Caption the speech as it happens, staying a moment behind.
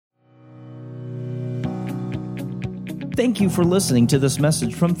Thank you for listening to this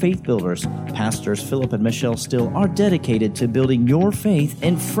message from Faith Builders. Pastors Philip and Michelle Steele are dedicated to building your faith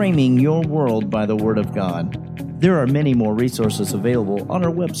and framing your world by the Word of God. There are many more resources available on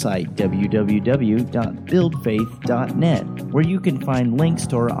our website, www.buildfaith.net, where you can find links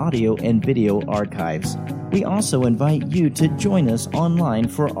to our audio and video archives. We also invite you to join us online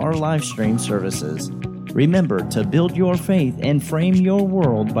for our live stream services. Remember to build your faith and frame your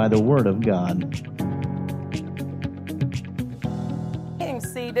world by the Word of God.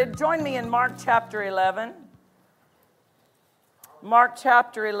 Seated. Join me in Mark chapter 11. Mark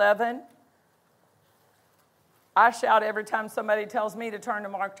chapter 11. I shout every time somebody tells me to turn to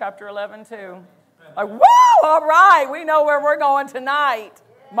Mark chapter 11 too. Like, whoa, all right, we know where we're going tonight.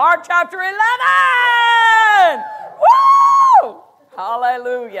 Mark chapter 11. Woo!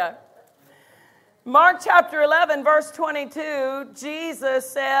 Hallelujah. Mark chapter 11, verse 22, Jesus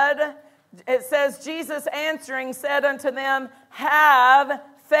said, Jesus answering said unto them, have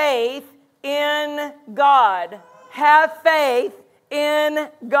faith in God. Have faith in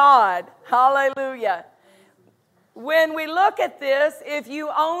God. Hallelujah. When we look at this, if you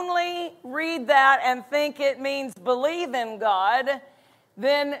only read that and think it means believe in God,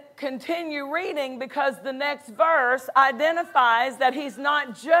 then continue reading, because the next verse identifies that he's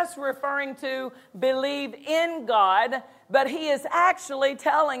not just referring to believe in God, but he is actually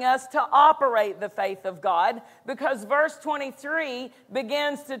telling us to operate the faith of God, because verse 23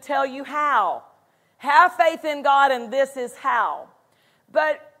 begins to tell you how. Have faith in God, and this is how.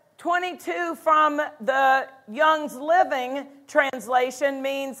 But 22 from the Young's Living Translation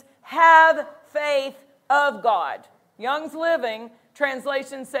means have faith of God. Young's Living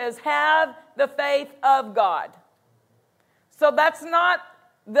Translation says have the faith of God. So that's not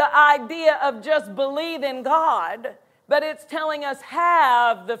the idea of just believe in God, but it's telling us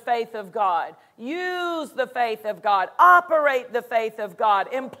have the faith of God, use the faith of God, operate the faith of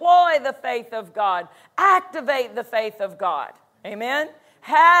God, employ the faith of God, activate the faith of God. Amen?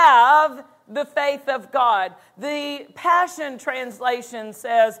 Have the faith of God. The Passion Translation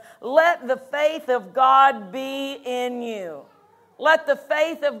says, let the faith of God be in you. Let the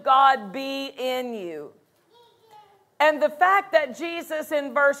faith of God be in you. And the fact that Jesus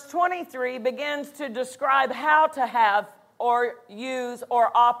in verse 23 begins to describe how to have or use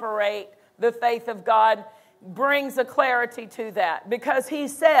or operate the faith of God brings a clarity to that. Because he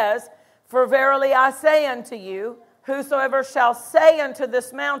says, for verily I say unto you, whosoever shall say unto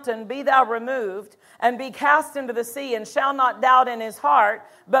this mountain, be thou removed, and be cast into the sea, and shall not doubt in his heart,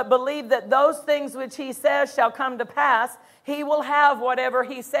 but believe that those things which he says shall come to pass, he will have whatever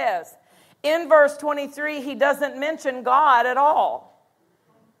he says. In verse 23, he doesn't mention God at all,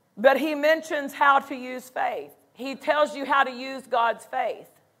 but he mentions how to use faith. He tells you how to use God's faith.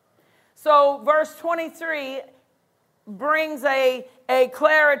 So verse 23 brings a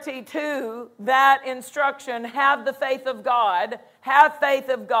clarity to that instruction. Have the faith of God. Have faith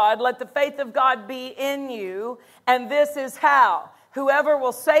of God. Let the faith of God be in you. And this is how. Whoever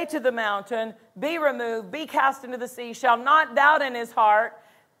will say to the mountain, be removed, be cast into the sea, shall not doubt in his heart.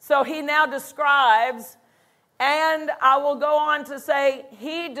 So he now describes, and I will go on to say,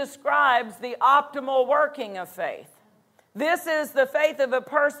 he describes the optimal working of faith. This is the faith of a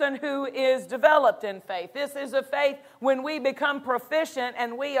person who is developed in faith. This is a faith when we become proficient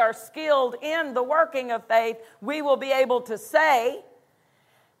and we are skilled in the working of faith, we will be able to say,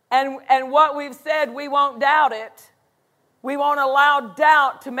 and what we've said, we won't doubt it. We won't allow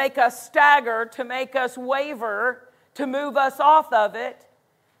doubt to make us stagger, to make us waver, to move us off of it.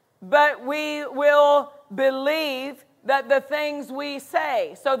 But we will believe that the things we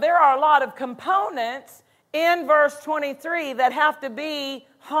say. So there are a lot of components in verse 23 that have to be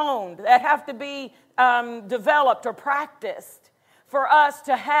honed, that have to be developed or practiced for us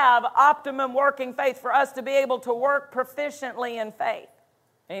to have optimum working faith, for us to be able to work proficiently in faith.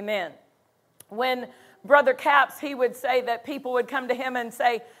 Amen. When Brother Capps, he would say that people would come to him and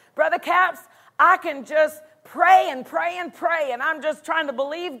say, Brother Capps, I can just pray and pray and pray, and I'm just trying to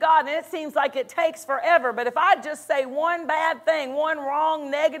believe God, and it seems like it takes forever. But if I just say one bad thing, one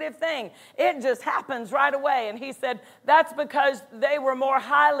wrong, negative thing, it just happens right away. And he said that's because they were more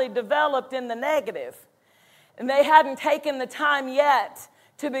highly developed in the negative, and they hadn't taken the time yet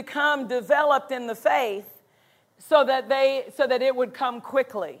to become developed in the faith, so that it would come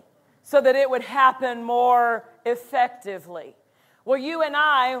quickly, so that it would happen more effectively. Well, you and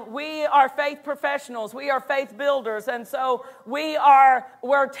I, we are faith professionals. We are faith builders. And so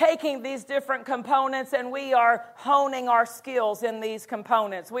we're taking these different components and we are honing our skills in these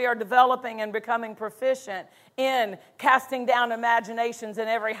components. We are developing and becoming proficient in casting down imaginations and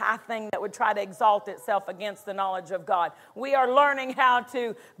every high thing that would try to exalt itself against the knowledge of God. We are learning how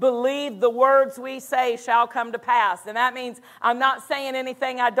to believe the words we say shall come to pass. And that means I'm not saying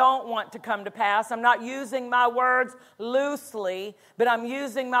anything I don't want to come to pass. I'm not using my words loosely, but I'm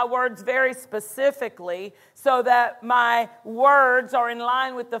using my words very specifically so that my words are in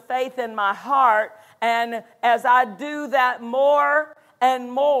line with the faith in my heart. And as I do that more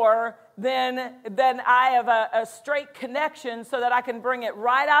and more, then I have a straight connection so that I can bring it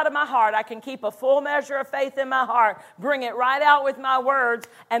right out of my heart. I can keep a full measure of faith in my heart, bring it right out with my words,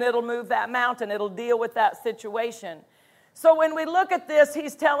 and it'll move that mountain. It'll deal with that situation. So when we look at this,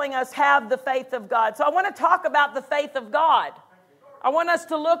 he's telling us, have the faith of God. So I want to talk about the faith of God. I want us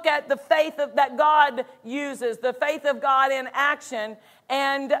to look at the faith that God uses, the faith of God in action.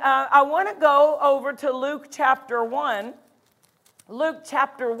 And I want to go over to Luke chapter 1. Luke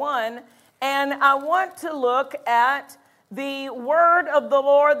chapter 1, and I want to look at the word of the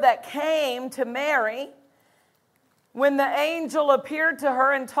Lord that came to Mary when the angel appeared to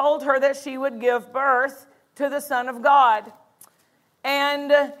her and told her that she would give birth to the Son of God.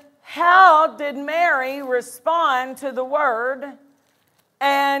 And how did Mary respond to the word,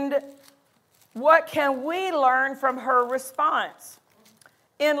 and what can we learn from her response?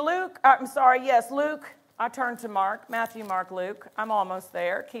 In Luke, Luke, I turned to Mark, Matthew, Mark, Luke. I'm almost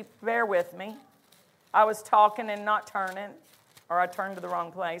there. Bear with me. I was talking and not turning, or I turned to the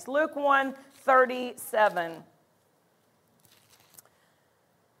wrong place. Luke 1:37.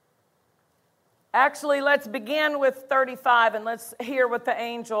 Actually, let's begin with 35 and let's hear what the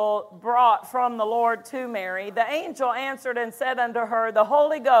angel brought from the Lord to Mary. The angel answered and said unto her, the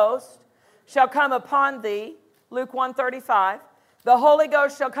Holy Ghost shall come upon thee. Luke 1:35. The Holy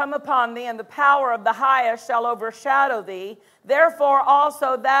Ghost shall come upon thee, and the power of the highest shall overshadow thee. Therefore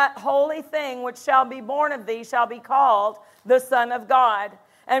also that holy thing which shall be born of thee shall be called the Son of God.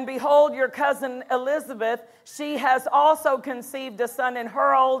 And behold, your cousin Elizabeth, she has also conceived a son in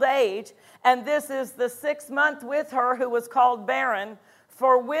her old age, and this is the 6th month with her who was called barren.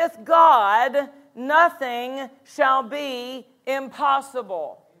 For with God nothing shall be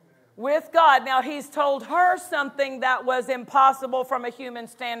impossible. With God. Now, he's told her something that was impossible from a human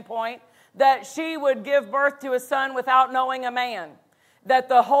standpoint, that she would give birth to a son without knowing a man, that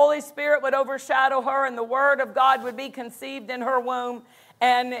the Holy Spirit would overshadow her and the Word of God would be conceived in her womb,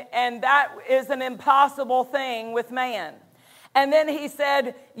 and that is an impossible thing with man. And then he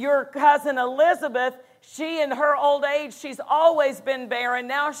said, your cousin Elizabeth, she in her old age, she's always been barren.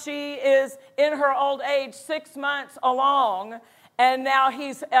 Now she is in her old age 6 months along. And now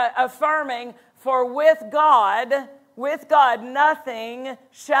he's affirming, for with God, nothing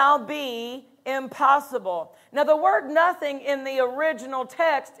shall be impossible. Now, the word nothing in the original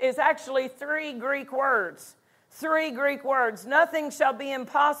text is actually 3 Greek words. 3 Greek words. Nothing shall be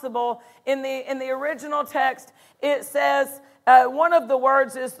impossible. In the original text, it says, one of the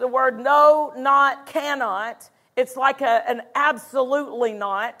words is the word no, not, cannot. It's like an absolutely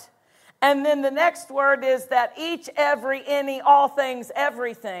not. And then the next word is that each, every, any, all things,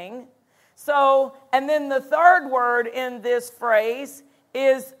 everything. So, and then the third word in this phrase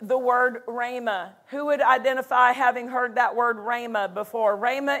is the word rhema. Who would identify having heard that word rhema before?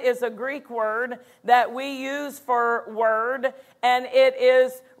 Rhema is a Greek word that we use for word, and it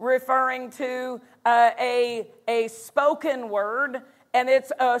is referring to a spoken word, and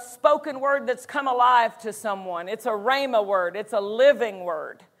it's a spoken word that's come alive to someone. It's a rhema word. It's a living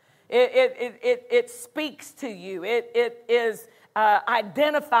word. It speaks to you. It is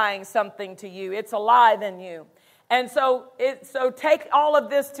identifying something to you. It's alive in you. And so take all of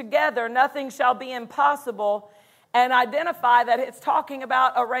this together, nothing shall be impossible, and identify that it's talking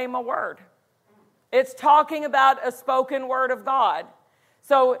about a rhema word. It's talking about a spoken word of God.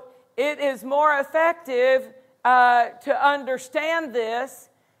 So it is more effective to understand this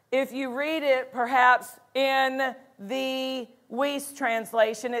if you read it perhaps in the Weiss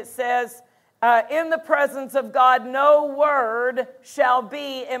translation. It says, in the presence of God, no word shall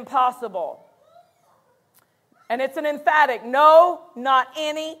be impossible. And it's an emphatic, no, not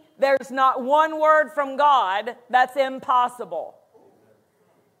any. There's not one word from God that's impossible.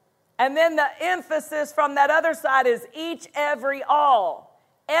 And then the emphasis from that other side is each, every, all.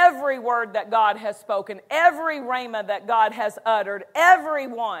 Every word that God has spoken, every rhema that God has uttered, every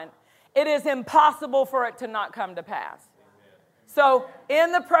one, it is impossible for it to not come to pass. So,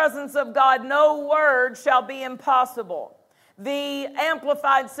 in the presence of God, no word shall be impossible. The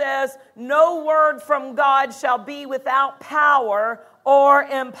Amplified says, no word from God shall be without power or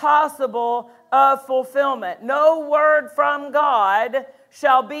impossible of fulfillment. No word from God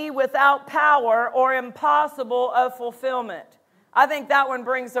shall be without power or impossible of fulfillment. I think that one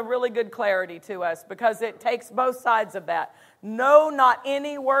brings a really good clarity to us because it takes both sides of that. No, not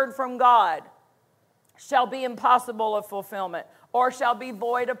any word from God shall be impossible of fulfillment or shall be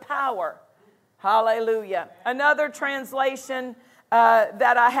void of power. Hallelujah. Another translation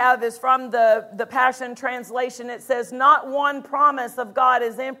that I have is from the Passion Translation. It says, not one promise of God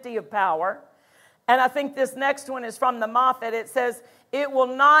is empty of power. And I think this next one is from the Moffat. It says, it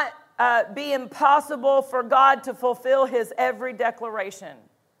will not be impossible for God to fulfill his every declaration.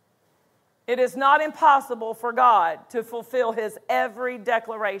 It is not impossible for God to fulfill his every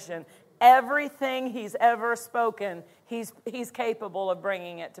declaration. Everything he's ever spoken, he's capable of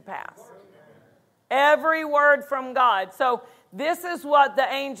bringing it to pass. Every word from God. So this is what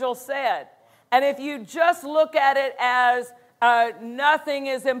the angel said. And if you just look at it as nothing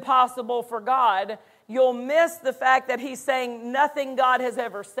is impossible for God, you'll miss the fact that he's saying nothing God has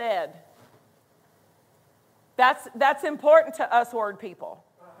ever said. That's important to us word people.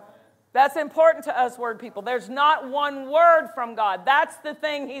 That's important to us word people. There's not one word from God. That's the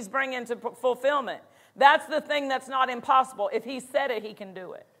thing he's bringing to fulfillment. That's the thing that's not impossible. If he said it, he can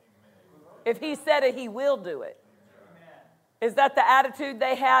do it. If he said it, he will do it. Is that the attitude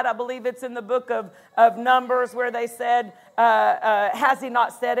they had? I believe it's in the book of Numbers where they said, has he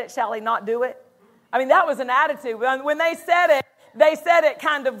not said it, shall he not do it? I mean, that was an attitude. When they said it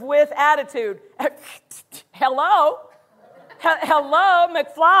kind of with attitude. Hello? Hello,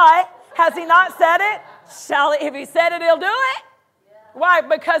 McFly? Has he not said it? If he said it, he'll do it? Why?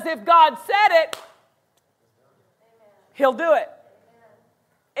 Because if God said it, he'll do it.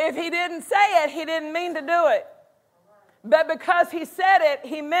 If he didn't say it, he didn't mean to do it. But because he said it,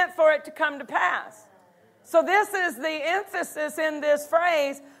 he meant for it to come to pass. So this is the emphasis in this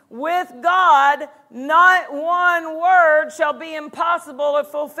phrase. With God, not one word shall be impossible of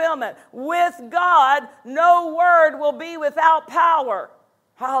fulfillment. With God, no word will be without power.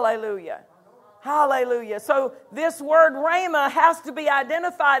 Hallelujah. Hallelujah. So this word rhema has to be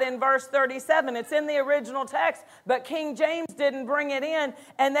identified in verse 37. It's in the original text, but King James didn't bring it in,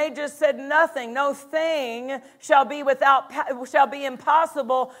 and they just said nothing. No thing shall be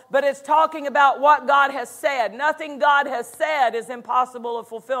impossible, but it's talking about what God has said. Nothing God has said is impossible of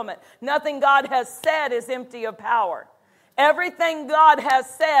fulfillment. Nothing God has said is empty of power. Everything God has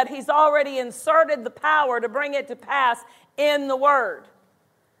said, he's already inserted the power to bring it to pass in the word.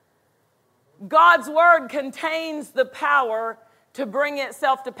 God's word contains the power to bring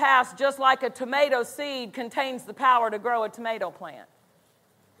itself to pass, just like a tomato seed contains the power to grow a tomato plant.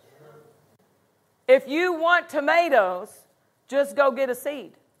 If you want tomatoes, just go get a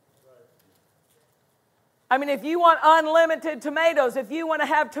seed. I mean, if you want unlimited tomatoes, if you want to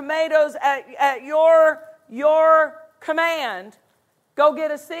have tomatoes at your command, go get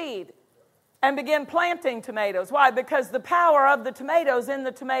a seed and begin planting tomatoes. Why? Because the power of the tomato is in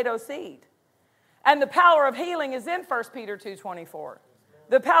the tomato seed. And the power of healing is in 1 Peter 2:24.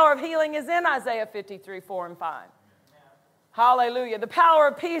 The power of healing is in Isaiah 53:4 and 5. Hallelujah. The power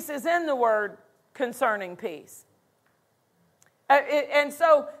of peace is in the word concerning peace. And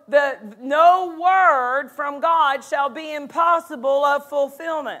so no word from God shall be impossible of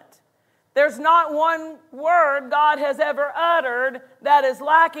fulfillment. There's not one word God has ever uttered that is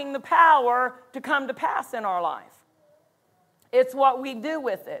lacking the power to come to pass in our life. It's what we do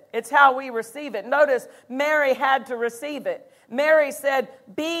with it. It's how we receive it. Notice Mary had to receive it. Mary said,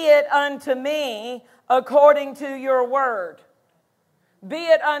 "Be it unto me according to your word." Be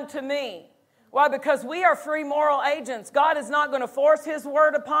it unto me. Why? Because we are free moral agents. God is not going to force his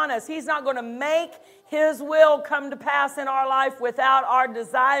word upon us. He's not going to make his will come to pass in our life without our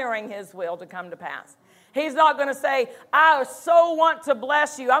desiring his will to come to pass. He's not going to say, "I so want to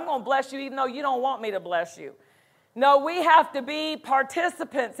bless you. I'm going to bless you even though you don't want me to bless you." No, we have to be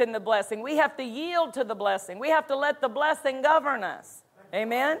participants in the blessing. We have to yield to the blessing. We have to let the blessing govern us.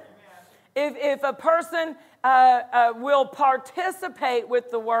 Amen? If a person will participate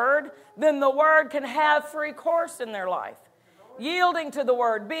with the word, then the word can have free course in their life. Yielding to the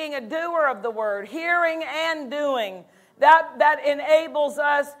word, being a doer of the word, hearing and doing, that enables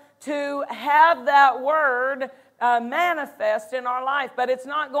us to have that word manifest in our life. But it's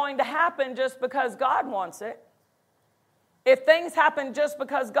not going to happen just because God wants it. If things happen just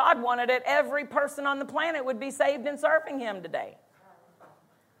because God wanted it, every person on the planet would be saved and serving him today.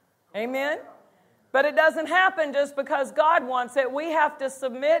 Amen? But it doesn't happen just because God wants it. We have to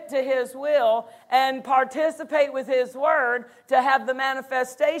submit to his will and participate with his word to have the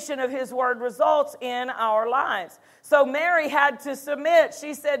manifestation of his word results in our lives. So Mary had to submit.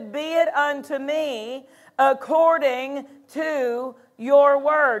 She said, "Be it unto me according to your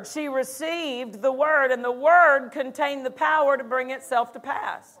word. She received the word, and the word contained the power to bring itself to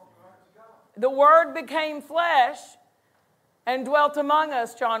pass. The word became flesh and dwelt among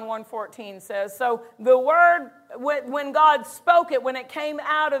us, John 1:14 says. So the word, when God spoke it, when it came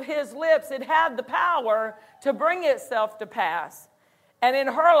out of his lips, it had the power to bring itself to pass. And in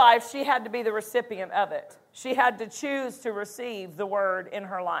her life, she had to be the recipient of it. She had to choose to receive the word in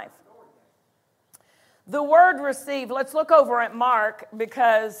her life. The word received, let's look over at Mark,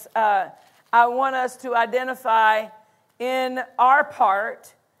 because I want us to identify in our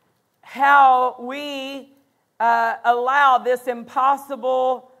part how we allow this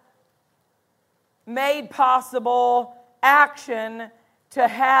impossible, made possible action to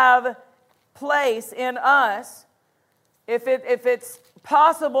have place in us. If it's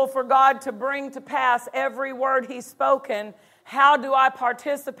possible for God to bring to pass every word he's spoken, how do I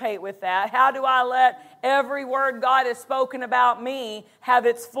participate with that? How do I let every word God has spoken about me have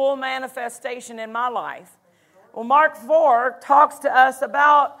its full manifestation in my life? Well, Mark 4 talks to us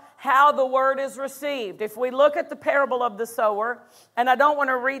about how the word is received. If we look at the parable of the sower, and I don't want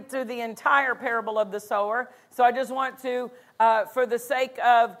to read through the entire parable of the sower, so I just want to, for the sake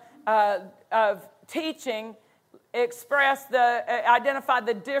of teaching, identify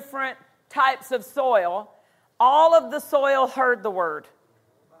the different types of soil. All of the soil heard the word.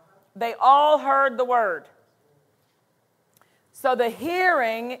 They all heard the word. So the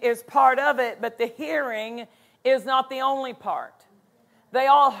hearing is part of it, but the hearing is not the only part. They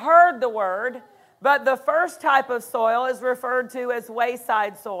all heard the word, but the first type of soil is referred to as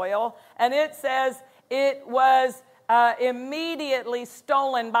wayside soil, and it says it was immediately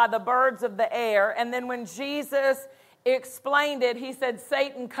stolen by the birds of the air. And then when Jesus explained it, he said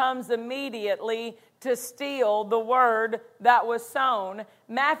Satan comes immediately to steal the word that was sown.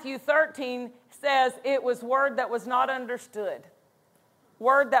 Matthew 13 says it was word that was not understood.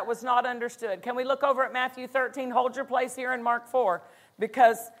 Word that was not understood. Can we look over at Matthew 13? Hold your place here in Mark 4.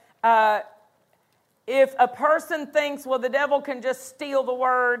 Because if a person thinks, well, the devil can just steal the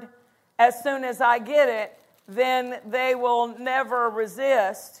word as soon as I get it, then they will never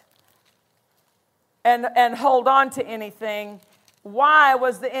resist and hold on to anything. Why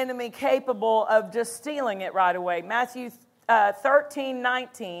was the enemy capable of just stealing it right away? Matthew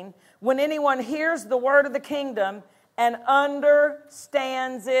 13:19, when anyone hears the word of the kingdom and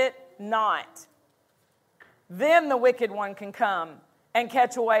understands it not, then the wicked one can come and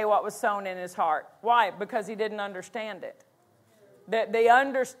catch away what was sown in his heart. Why? Because he didn't understand it. The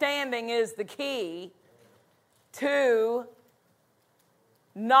understanding is the key to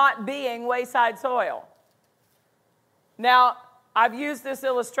not being wayside soil. Now, I've used this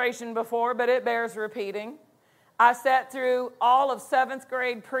illustration before, but it bears repeating. I sat through all of 7th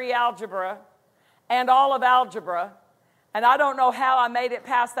grade pre-algebra and all of algebra, and I don't know how I made it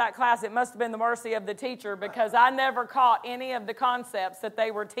past that class. It must have been the mercy of the teacher, because I never caught any of the concepts that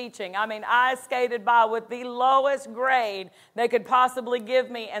they were teaching. I mean, I skated by with the lowest grade they could possibly give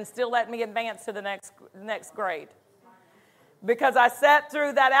me and still let me advance to the next grade. Because I sat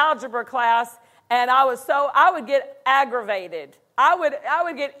through that algebra class, and I would get aggravated. I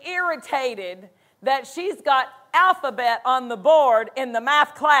would get irritated that she's got alphabet on the board in the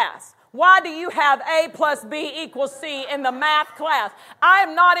math class. Why do you have A plus B equals C in the math class? I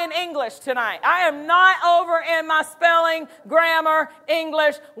am not in English tonight. I am not over in my spelling, grammar,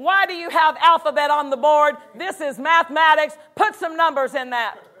 English. Why do you have alphabet on the board? This is mathematics. Put some numbers in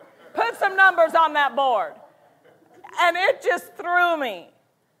that. Put some numbers on that board. And it just threw me.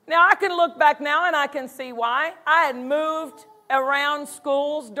 Now, I can look back now and I can see why. I had moved around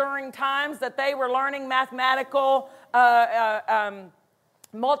schools during times that they were learning mathematical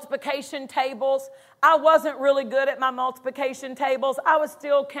multiplication tables. I wasn't really good at my multiplication tables. I was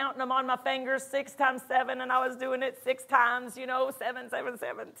still counting them on my fingers, 6 times 7, and I was doing it 6 times, 7, 7,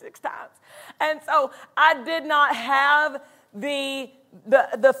 7, 6 times. And so I did not have the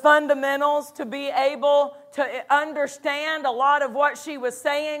fundamentals to be able to understand a lot of what she was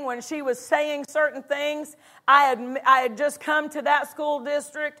saying when she was saying certain things. I had just come to that school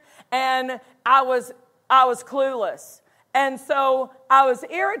district, and I was clueless. And so I was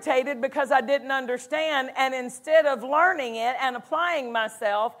irritated because I didn't understand, and instead of learning it and applying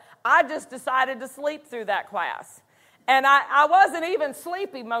myself, I just decided to sleep through that class. And I wasn't even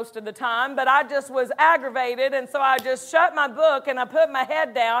sleepy most of the time, but I just was aggravated, and so I just shut my book and I put my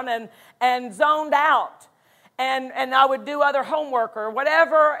head down and zoned out. And I would do other homework or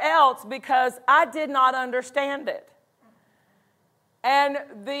whatever else because I did not understand it. And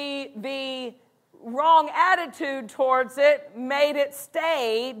the wrong attitude towards it made it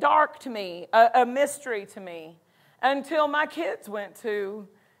stay dark to me, a mystery to me. until my kids went to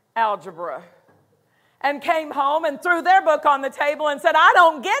algebra and came home and threw their book on the table and said, I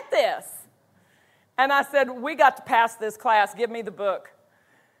don't get this. And I said, we got to pass this class. Give me the book.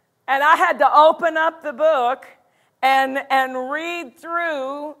 And I had to open up the book and read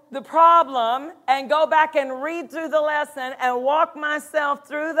through the problem and go back and read through the lesson and walk myself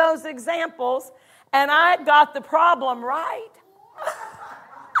through those examples. And I got the problem right. I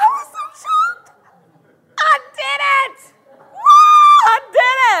was so shocked. I did it. Woo! I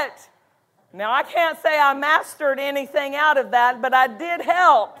did it. Now, I can't say I mastered anything out of that, but I did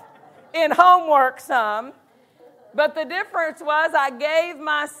help in homework some. But the difference was I gave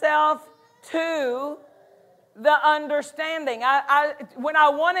myself to the understanding. When I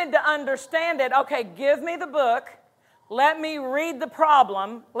wanted to understand it, okay, give me the book. Let me read the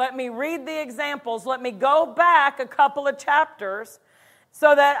problem. Let me read the examples. Let me go back a couple of chapters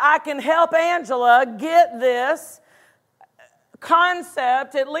so that I can help Angela get this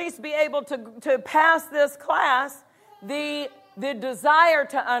concept, at least be able to pass this class. The desire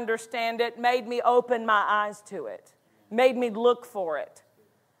to understand it made me open my eyes to it, made me look for it.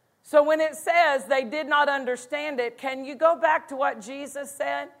 So when it says they did not understand it, can you go back to what Jesus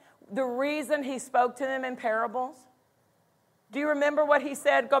said? The reason he spoke to them in parables? Do you remember what he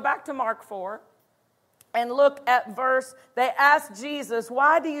said? Go back to Mark 4 and look at verse. They asked Jesus,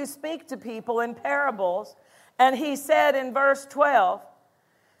 why do you speak to people in parables? And he said in verse 12,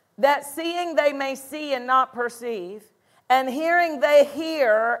 that seeing they may see and not perceive, and hearing they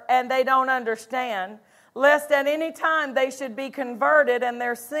hear and they don't understand, lest at any time they should be converted and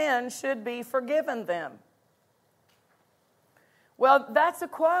their sin should be forgiven them. Well, that's a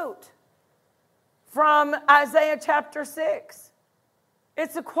quote from Isaiah chapter 6.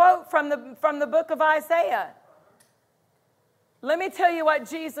 It's a quote from the book of Isaiah. Let me tell you what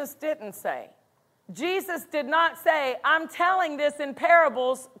Jesus didn't say. Jesus did not say, I'm telling this in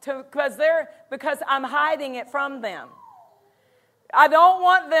parables because I'm hiding it from them. I don't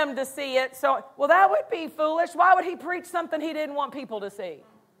want them to see it. So, well, that would be foolish. Why would he preach something he didn't want people to see?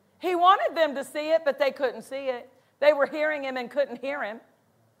 He wanted them to see it, but they couldn't see it. They were hearing him and couldn't hear him.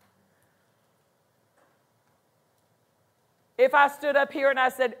 If I stood up here and I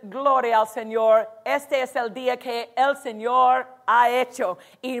said, Gloria al Señor, este es el día que el Señor ha hecho,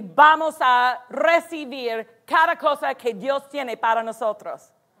 y vamos a recibir cada cosa que Dios tiene para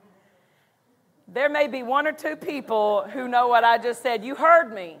nosotros. There may be one or two people who know what I just said. You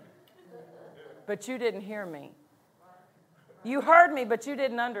heard me, but you didn't hear me. You heard me, but you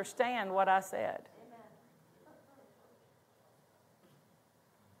didn't understand what I said.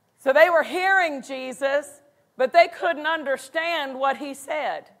 So they were hearing Jesus, but they couldn't understand what he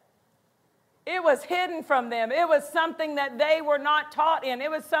said. It was hidden from them. It was something that they were not taught in. It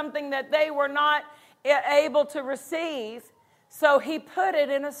was something that they were not able to receive. So he put it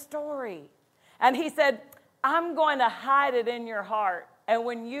in a story. And he said, I'm going to hide it in your heart. And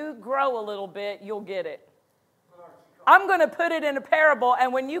when you grow a little bit, you'll get it. I'm going to put it in a parable.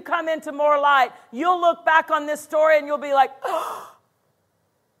 And when you come into more light, you'll look back on this story and you'll be like, oh,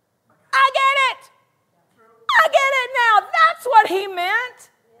 I get it. I get it now. That's what he meant.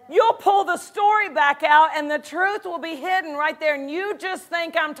 You'll pull the story back out and the truth will be hidden right there. And you just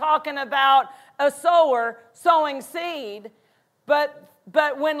think I'm talking about a sower sowing seed. But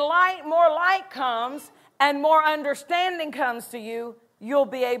when more light comes and more understanding comes to you, you'll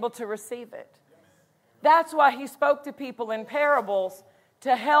be able to receive it. That's why he spoke to people in parables,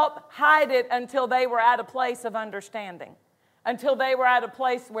 to help hide it until they were at a place of understanding, until they were at a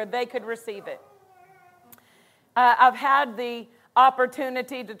place where they could receive it. I've had the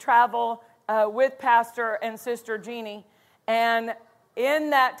opportunity to travel with Pastor and Sister Jeannie, and in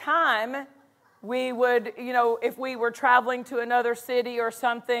that time, we would, if we were traveling to another city or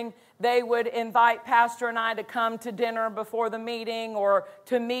something, they would invite Pastor and I to come to dinner before the meeting or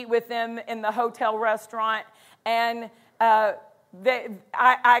to meet with them in the hotel restaurant. And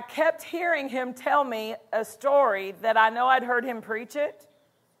I kept hearing him tell me a story that I know I'd heard him preach it.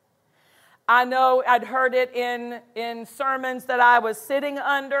 I know I'd heard it in sermons that I was sitting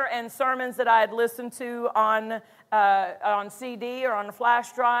under and sermons that I had listened to on CD or on a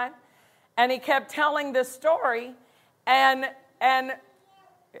flash drive. And he kept telling this story, and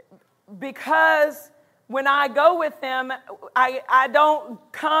because when I go with them, I don't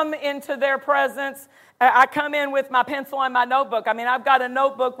come into their presence. I come in with my pencil and my notebook. I mean, I've got a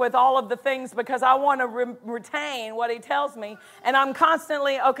notebook with all of the things because I want to retain what he tells me. And I'm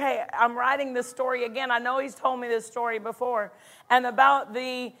constantly, okay, I'm writing this story again. I know he's told me this story before. And about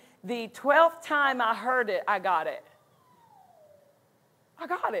the 12th time I heard it, I got it. I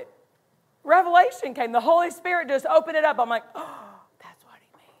got it. Revelation came. The Holy Spirit just opened it up. I'm like, oh, that's what he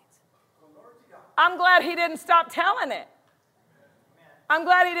means. I'm glad he didn't stop telling it. I'm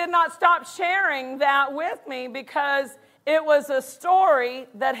glad he did not stop sharing that with me, because it was a story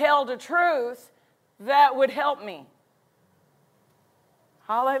that held a truth that would help me.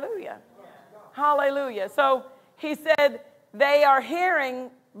 Hallelujah. Hallelujah. So he said, they are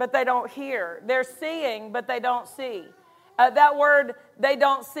hearing, but they don't hear. They're seeing, but they don't see. That word, they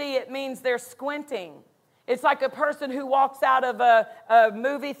don't see, it means they're squinting. It's like a person who walks out of a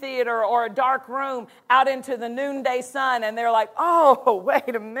movie theater or a dark room out into the noonday sun, and they're like, oh,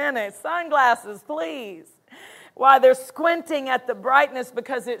 wait a minute, sunglasses, please. Why? They're squinting at the brightness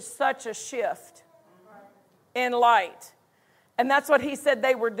because it's such a shift in light. And that's what he said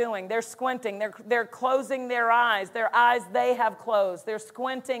they were doing. They're squinting. They're closing their eyes. Their eyes they have closed. They're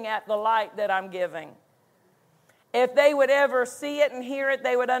squinting at the light that I'm giving. If they would ever see it and hear it,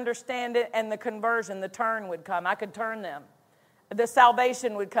 they would understand it, and the conversion, the turn would come. I could turn them. The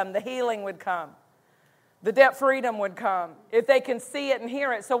salvation would come. The healing would come. The debt freedom would come. If they can see it and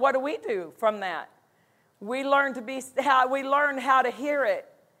hear it. So what do we do from that? We learn how to hear it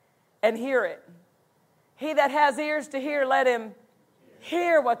and hear it. He that has ears to hear, let him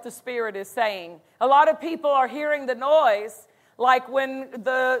hear what the Spirit is saying. A lot of people are hearing the noise, like when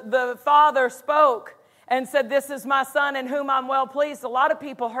the Father spoke and said, this is my Son in whom I'm well pleased. A lot of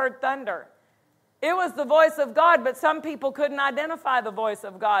people heard thunder. It was the voice of God, but some people couldn't identify the voice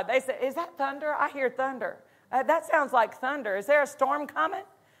of God. They said, is that thunder? I hear thunder. That sounds like thunder. Is there a storm coming?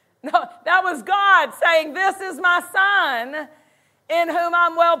 No, that was God saying, this is my Son in whom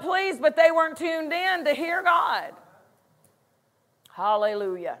I'm well pleased, but they weren't tuned in to hear God.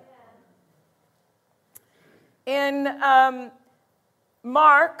 Hallelujah. In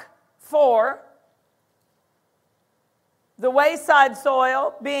Mark 4, the wayside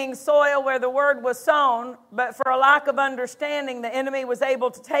soil being soil where the word was sown, but for a lack of understanding, the enemy was able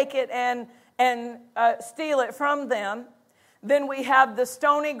to take it and steal it from them. Then we have the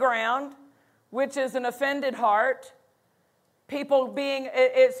stony ground, which is an offended heart.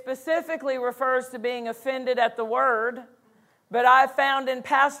 It specifically refers to being offended at the word. But I've found in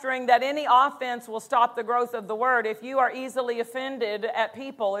pastoring that any offense will stop the growth of the word. If you are easily offended at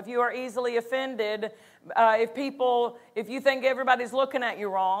people, if you are easily offended, if you think everybody's looking at you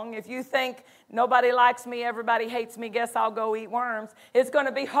wrong, if you think nobody likes me, everybody hates me, guess I'll go eat worms, it's going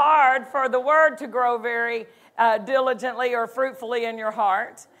to be hard for the word to grow very diligently or fruitfully in your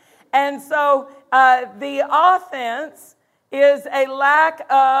heart. And so the offense is a lack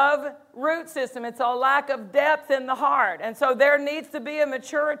of root system. It's a lack of depth in the heart. And so there needs to be a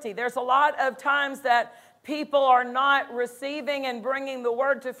maturity. There's a lot of times that people are not receiving and bringing the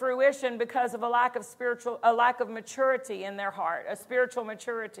word to fruition because of a lack of maturity in their heart, a spiritual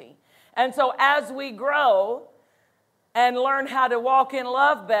maturity. And so as we grow and learn how to walk in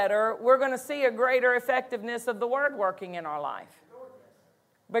love better, we're going to see a greater effectiveness of the word working in our life.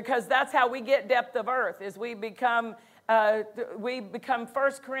 Because that's how we get depth of earth, is we become 1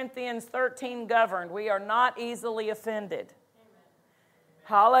 Corinthians 13 governed. We are not easily offended. Amen.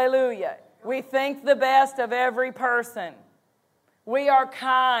 Hallelujah. We think the best of every person. We are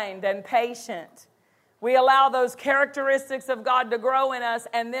kind and patient. We allow those characteristics of God to grow in us,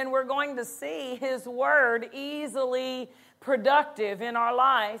 and then we're going to see His Word easily productive in our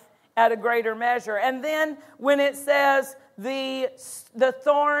life at a greater measure. And then when it says the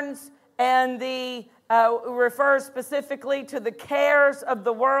thorns and the refers specifically to the cares of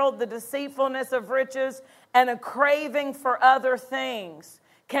the world, the deceitfulness of riches, and a craving for other things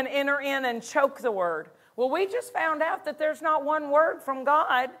can enter in and choke the word. Well, we just found out that there's not one word from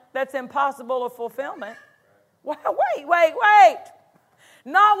God that's impossible of fulfillment. Wait.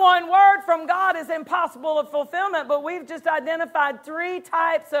 Not one word from God is impossible of fulfillment, but we've just identified 3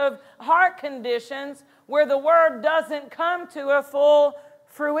 types of heart conditions where the word doesn't come to a full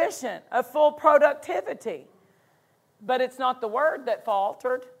fruition, a full productivity. But it's not the word that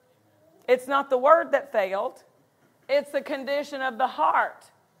faltered. It's not the word that failed. It's the condition of the heart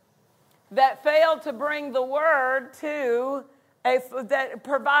that failed to bring the word that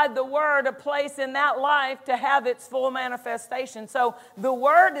provide the word a place in that life to have its full manifestation. So the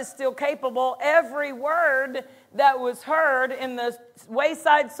word is still capable. Every word that was heard in the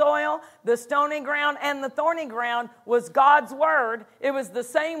wayside soil, the stony ground, and the thorny ground was God's word. It was the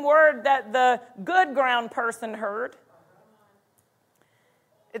same word that the good ground person heard.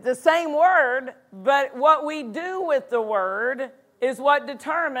 It's the same word, but what we do with the word is what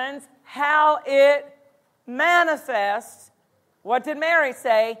determines how it manifests. What did Mary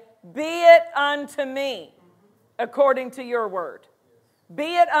say? Be it unto me, according to your word.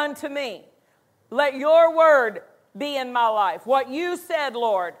 Be it unto me. Let your word be in my life. What you said,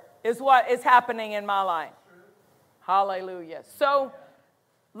 Lord, is what is happening in my life. Hallelujah. So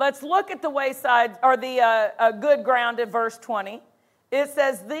let's look at the wayside, or the good ground in verse 20. It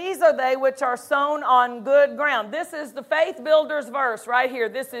says, these are they which are sown on good ground. This is the faith builder's verse right here.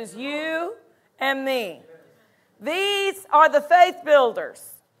 This is you and me. These are the faith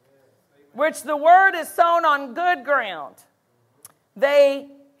builders, which the word is sown on good ground.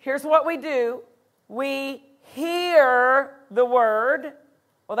 Here's what we do. We hear the word.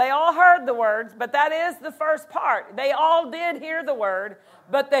 Well, they all heard the words, but that is the first part. They all did hear the word,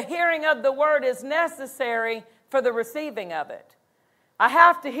 but the hearing of the word is necessary for the receiving of it. I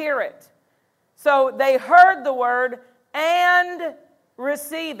have to hear it. So they heard the word and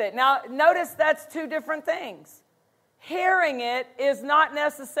receive it. Now, notice that's two different things. Hearing it is not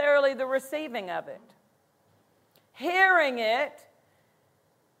necessarily the receiving of it. Hearing it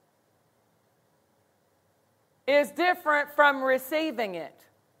is different from receiving it.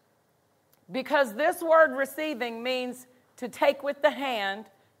 Because this word receiving means to take with the hand,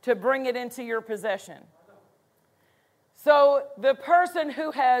 to bring it into your possession. So the person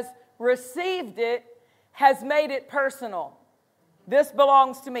who has received it has made it personal. This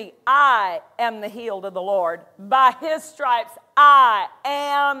belongs to me. I am the healed of the Lord. By his stripes I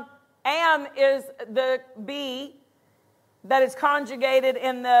am. Am is the be that is conjugated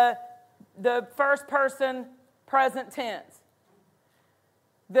in the first person present tense.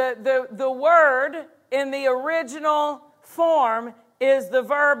 The word in the original form is the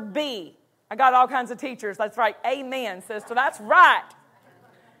verb be. I got all kinds of teachers. That's right. Amen, sister. That's right.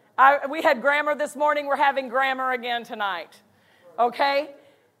 We had grammar this morning. We're having grammar again tonight. Okay?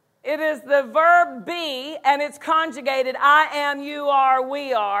 It is the verb be, and it's conjugated I am, you are,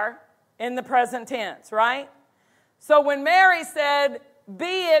 we are in the present tense, right? So when Mary said,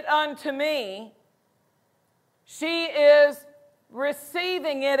 be it unto me, she is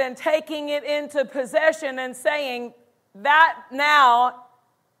receiving it and taking it into possession and saying, that now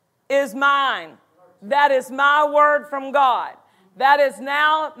is mine. That is my word from God. That is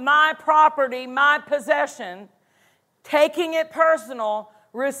now my property, my possession. Taking it personal,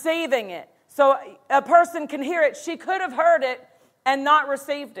 receiving it. So a person can hear it. She could have heard it and not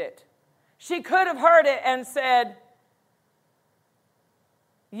received it. She could have heard it and said,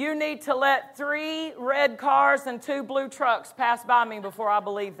 you need to let 3 red cars and 2 blue trucks pass by me before I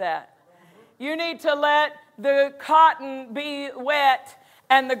believe that. You need to let the cotton be wet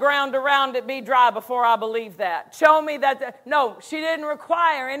and the ground around it be dry before I believe that. Show me that. No, she didn't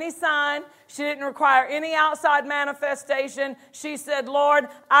require any sign. She didn't require any outside manifestation. She said, Lord,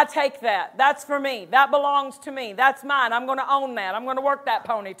 I take that. That's for me. That belongs to me. That's mine. I'm going to own that. I'm going to work that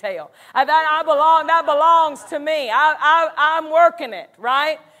ponytail. That belongs to me. I'm working it,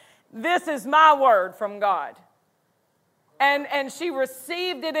 right? This is my word from God. And she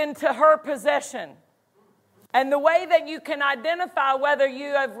received it into her possession. And the way that you can identify whether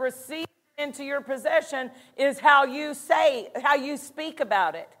you have received it into your possession is how you speak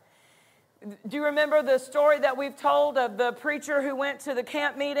about it. Do you remember the story that we've told of the preacher who went to the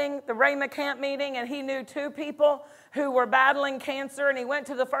camp meeting, the Rhema camp meeting, and he knew 2 people who were battling cancer, and he went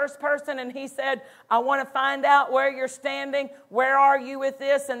to the first person and he said, I want to find out where you're standing. Where are you with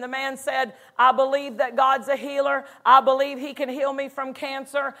this? And the man said, I believe that God's a healer. I believe he can heal me from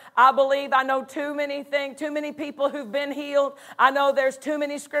cancer. I believe I know too many people who've been healed. I know there's too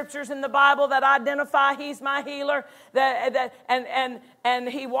many scriptures in the Bible that identify he's my healer. And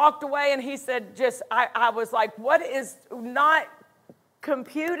he walked away and he said, I was like, what is not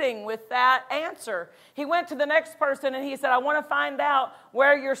computing with that answer? He went to the next person and he said, I want to find out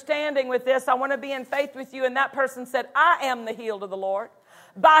where you're standing with this. I want to be in faith with you. And that person said, I am the healed of the Lord.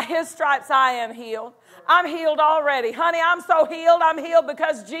 By his stripes I am healed. I'm healed already. Honey, I'm so healed. I'm healed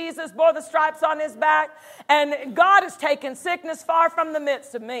because Jesus bore the stripes on his back. And God has taken sickness far from the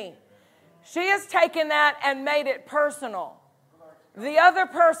midst of me. She has taken that and made it personal. The other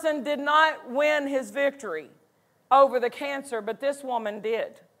person did not win his victory over the cancer, but this woman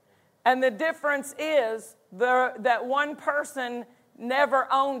did. And the difference is that one person never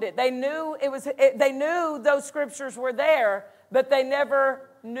owned it. They knew those scriptures were there, but they never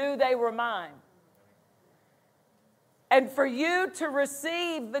knew they were mine. And for you to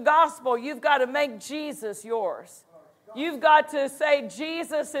receive the gospel, you've got to make Jesus yours. You've got to say,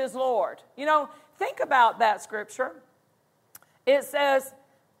 Jesus is Lord. You know, think about that scripture. It says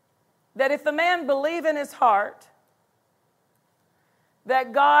that if a man believe in his heart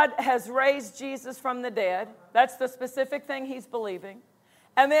that God has raised Jesus from the dead, that's the specific thing he's believing,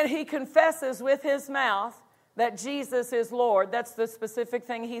 and then he confesses with his mouth that Jesus is Lord, that's the specific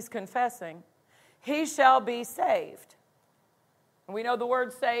thing he's confessing. he shall be saved. And we know the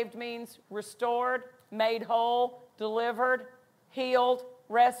word saved means restored, made whole, delivered, healed,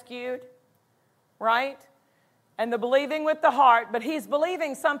 rescued, right? And the believing with the heart, but he's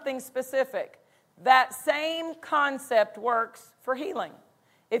believing something specific. That same concept works for healing.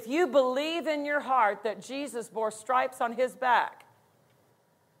 If you believe in your heart that Jesus bore stripes on his back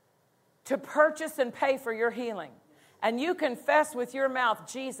to purchase and pay for your healing, and you confess with your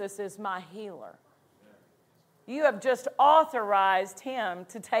mouth, Jesus is my healer, you have just authorized him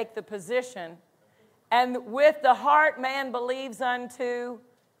to take the position. And with the heart man believes unto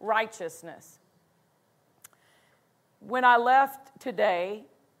righteousness. When I left today,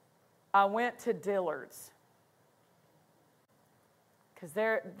 I went to Dillard's. Because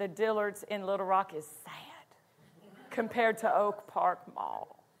the Dillard's in Little Rock is sad compared to Oak Park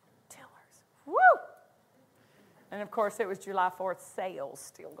Mall. Dillard's. Woo! And of course, it was July 4th sales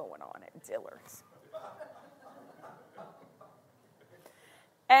still going on at Dillard's.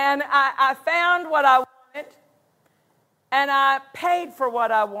 And I found what I wanted, and I paid for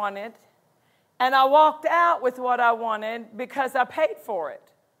what I wanted, and I walked out with what I wanted because I paid for it.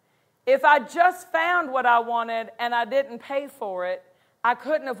 If I just found what I wanted and I didn't pay for it, I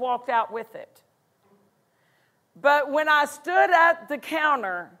couldn't have walked out with it. But when I stood at the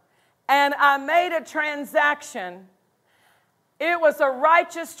counter and I made a transaction, it was a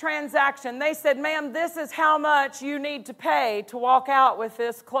righteous transaction. They said, ma'am, this is how much you need to pay to walk out with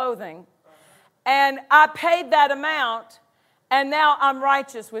this clothing. And I paid that amount, and now I'm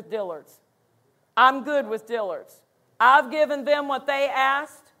righteous with Dillard's. I'm good with Dillard's. I've given them what they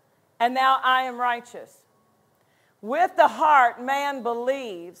asked, and now I am righteous. With the heart, man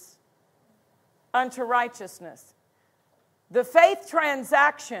believes unto righteousness. The faith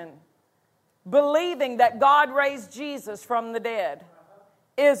transaction, believing that God raised Jesus from the dead,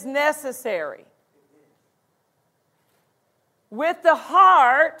 is necessary. With the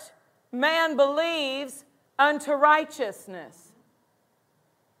heart, man believes unto righteousness.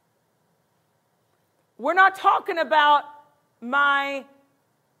 We're not talking about my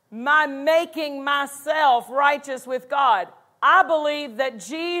making myself righteous with God. I believe that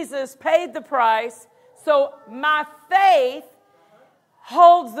Jesus paid the price, so my faith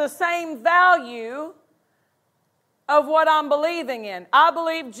holds the same value of what I'm believing in. I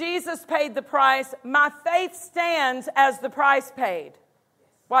believe Jesus paid the price. My faith stands as the price paid.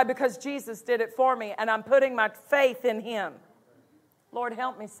 Why? Because Jesus did it for me, and I'm putting my faith in him. Lord,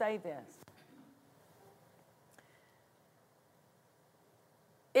 help me say this.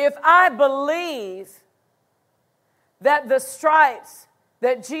 If I believe that the stripes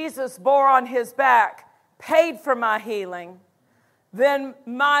that Jesus bore on his back paid for my healing, then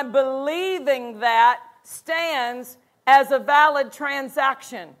my believing that stands as a valid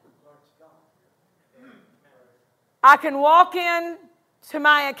transaction. I can walk in to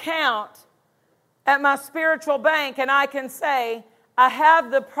my account at my spiritual bank and I can say, I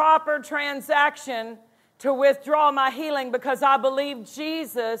have the proper transaction to withdraw my healing because I believe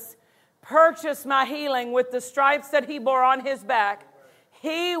Jesus purchased my healing with the stripes that he bore on his back.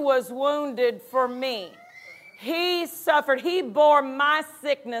 He was wounded for me. He suffered. He bore my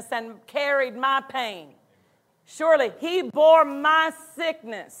sickness and carried my pain. Surely, he bore my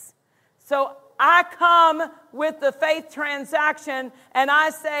sickness. So I come with the faith transaction and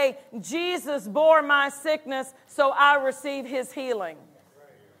I say, Jesus bore my sickness, so I receive his healing.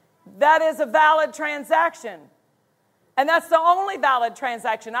 That is a valid transaction. And that's the only valid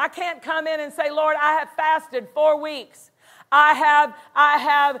transaction. I can't come in and say, Lord, I have fasted 4 weeks. I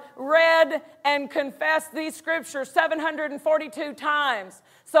have read and confessed these scriptures 742 times.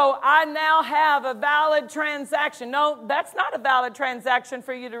 So I now have a valid transaction. No, that's not a valid transaction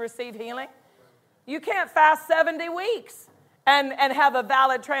for you to receive healing. You can't fast 70 weeks and have a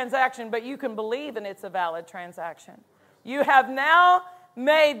valid transaction, but you can believe and it's a valid transaction. You have now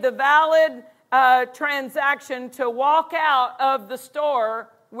made the valid transaction to walk out of the store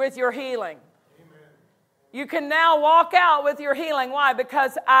with your healing. Amen. You can now walk out with your healing. Why?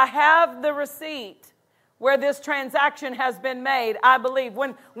 Because I have the receipt where this transaction has been made. I believe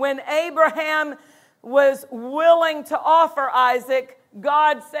when Abraham was willing to offer Isaac,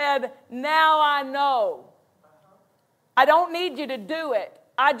 God said, now I know. I don't need you to do it.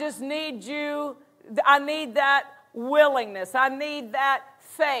 I just need you. I need that willingness. I need that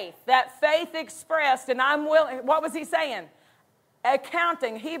faith expressed, and I'm willing. What was he saying?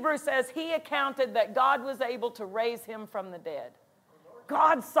 Accounting. Hebrews says he accounted that God was able to raise him from the dead.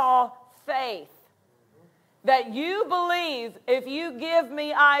 God saw faith. that you believe if you give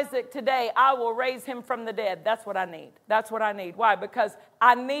me Isaac today, I will raise him from the dead. That's what I need. That's what I need. Why? Because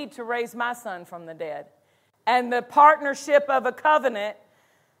I need to raise my son from the dead. And the partnership of a covenant,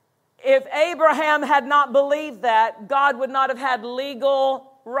 if Abraham had not believed that, God would not have had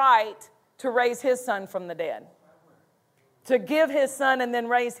legal right to raise his son from the dead. To give his son and then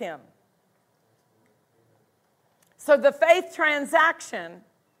raise him. So the faith transaction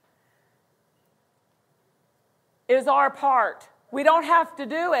is our part. We don't have to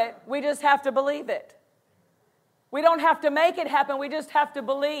do it. We just have to believe it. We don't have to make it happen. We just have to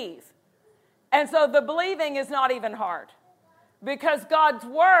believe. And so the believing is not even hard. Because God's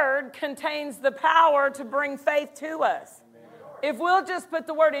word contains the power to bring faith to us. If we'll just put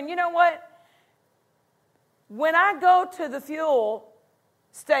the word in. You know what? When I go to the fuel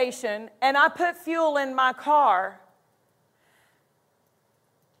station and I put fuel in my car,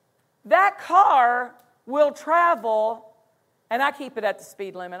 that car will travel, and I keep it at the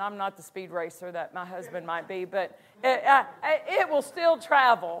speed limit. I'm not the speed racer that my husband might be, but it will still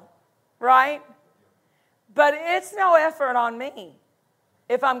travel, right? But it's no effort on me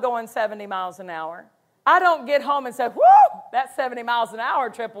if I'm going 70 miles an hour. I don't get home and say, whoo, that 70 miles an hour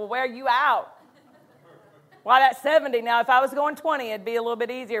trip will wear you out. Why, that's 70. Now, if I was going 20, it'd be a little bit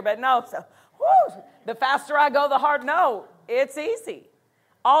easier, but no. So, whoo, the faster I go, the harder. No, it's easy.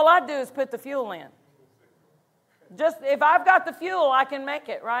 All I do is put the fuel in. Just if I've got the fuel, I can make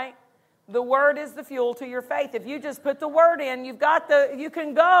it, right? The word is the fuel to your faith. If you just put the word in, you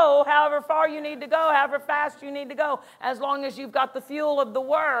can go however far you need to go, however fast you need to go, as long as you've got the fuel of the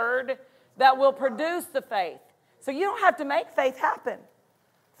word that will produce the faith. So you don't have to make faith happen.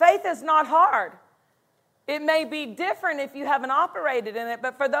 Faith is not hard. It may be different if you haven't operated in it,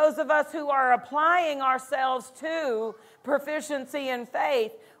 but for those of us who are applying ourselves to proficiency in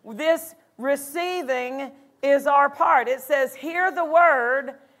faith, this receiving is our part. It says, hear the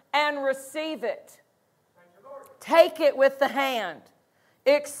word and receive it. Take it with the hand.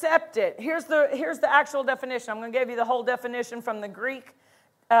 Accept it. Here's the actual definition. I'm going to give you the whole definition from the Greek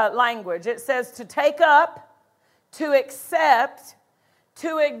language. It says to take up, to accept,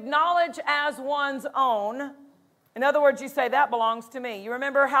 to acknowledge as one's own. In other words, you say, that belongs to me. You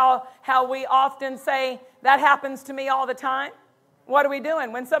remember how we often say, that happens to me all the time? What are we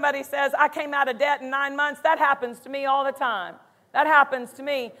doing? When somebody says, I came out of debt in 9 months, that happens to me all the time. That happens to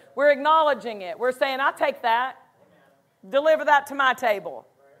me. We're acknowledging it. We're saying, I'll take that. Deliver that to my table.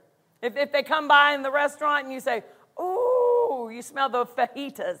 If they come by in the restaurant and you say, ooh, you smell the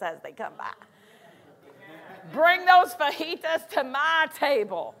fajitas as they come by. Bring those fajitas to my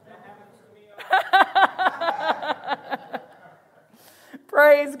table.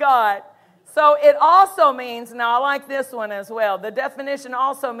 Praise God. So it also means, now I like this one as well. The definition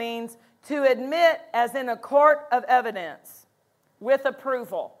also means to admit as in a court of evidence with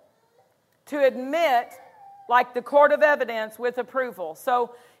approval. To admit like the court of evidence with approval.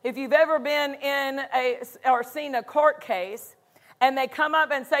 So if you've ever been in or seen a court case and they come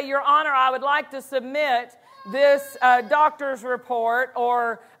up and say, Your Honor, I would like to submit this doctor's report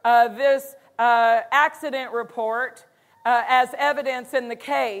or this accident report as evidence in the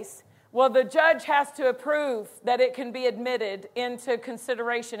case. Well, the judge has to approve that it can be admitted into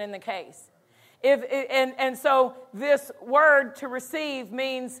consideration in the case. And so this word to receive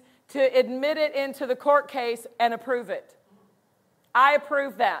means to admit it into the court case and approve it. I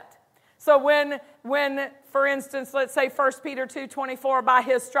approve that. So when for instance, let's say 1 Peter 2:24, by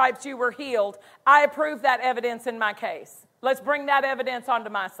his stripes you were healed, I approve that evidence in my case. Let's bring that evidence onto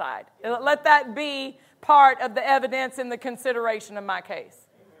my side. Let that be part of the evidence in the consideration of my case.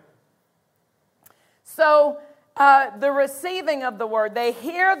 So the receiving of the word, they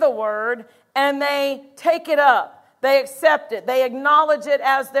hear the word and they take it up. They accept it. They acknowledge it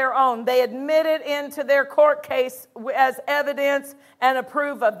as their own. They admit it into their court case as evidence and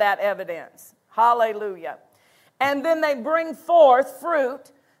approve of that evidence. Hallelujah. And then they bring forth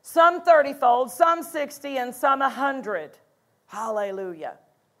fruit, some 30-fold, some 60, and some 100. Hallelujah.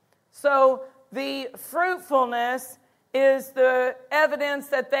 So the fruitfulness is the evidence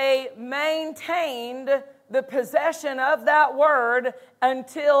that they maintained the possession of that word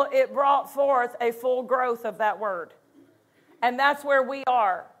until it brought forth a full growth of that word. And that's where we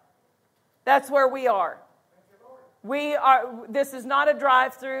are. That's where we are. This is not a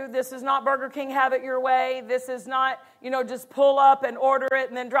drive-through. This is not Burger King, have it your way. This is not, just pull up and order it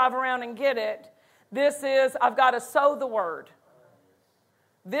and then drive around and get it. This is, I've got to sow the word.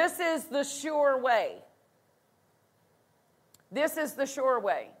 This is the sure way. This is the sure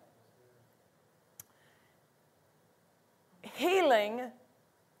way. Healing,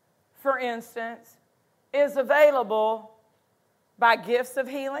 for instance, is available by gifts of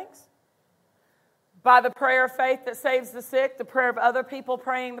healings, by the prayer of faith that saves the sick, the prayer of other people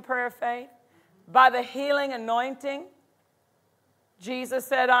praying the prayer of faith, by the healing anointing. Jesus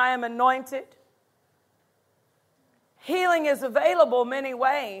said, I am anointed. Healing is available many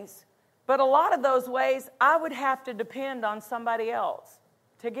ways, but a lot of those ways I would have to depend on somebody else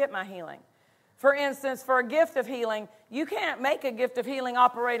to get my healing. For instance, for a gift of healing, you can't make a gift of healing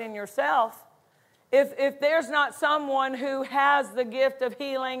operate in yourself. If there's not someone who has the gift of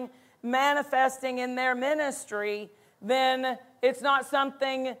healing manifesting in their ministry, then it's not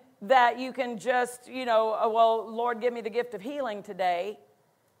something that you can just, well, Lord, give me the gift of healing today.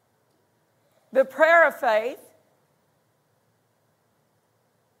 The prayer of faith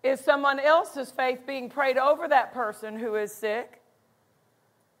is someone else's faith being prayed over that person who is sick.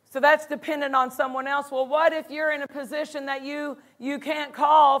 So that's dependent on someone else. Well, what if you're in a position that you can't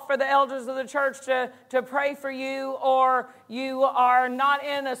call for the elders of the church to pray for you, or you are not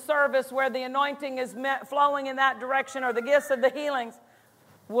in a service where the anointing is flowing in that direction, or the gifts of the healings?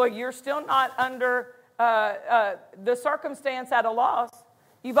 Well, you're still not under the circumstance at a loss.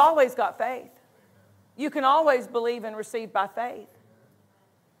 You've always got faith. You can always believe and receive by faith.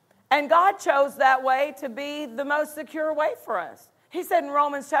 And God chose that way to be the most secure way for us. He said in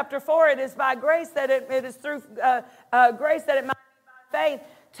Romans chapter 4, it is by grace that it is through grace that it might be by faith,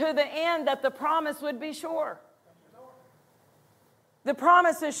 to the end that the promise would be sure. The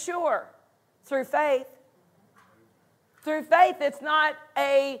promise is sure through faith. Through faith, it's not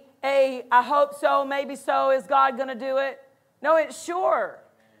a I hope so, maybe so, is God going to do it? No, it's sure.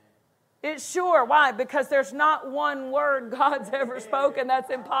 It's sure. Why? Because there's not one word God's ever spoken that's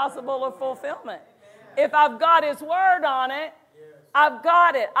impossible of fulfillment. If I've got His word on it, I've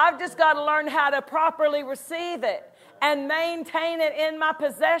got it. I've just got to learn how to properly receive it and maintain it in my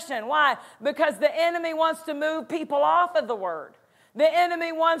possession. Why? Because the enemy wants to move people off of the word. The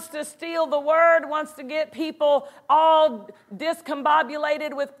enemy wants to steal the word, wants to get people all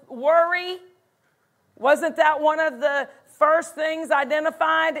discombobulated with worry. Wasn't that one of the first things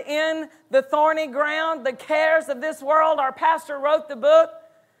identified in the thorny ground, the cares of this world? Our pastor wrote the book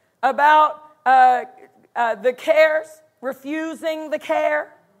about the cares, refusing the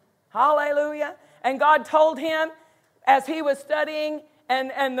care. Hallelujah. And God told him as he was studying,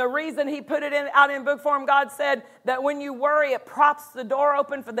 and the reason he put it out in book form, God said that when you worry, it props the door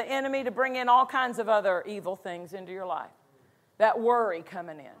open for the enemy to bring in all kinds of other evil things into your life. That worry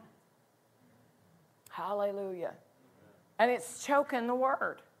coming in. Hallelujah. And it's choking the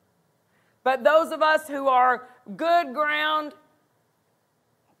word. But those of us who are good ground,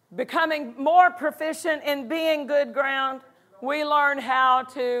 becoming more proficient in being good ground, we learn how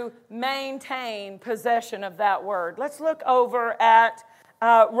to maintain possession of that word. Let's look over at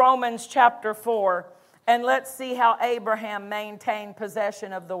Romans chapter 4, and let's see how Abraham maintained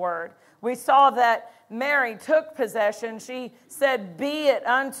possession of the word. We saw that Mary took possession. She said, "Be it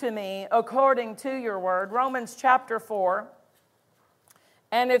unto me according to your word." Romans chapter 4.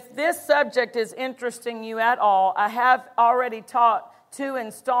 And if this subject is interesting you at all, I have already taught 2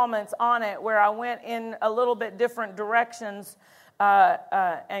 installments on it where I went in a little bit different directions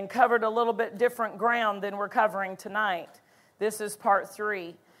and covered a little bit different ground than we're covering tonight. This is part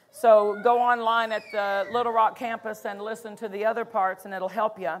 3. So go online at the Little Rock campus and listen to the other parts, and it'll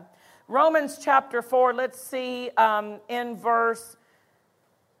help you. Romans chapter 4, let's see in verse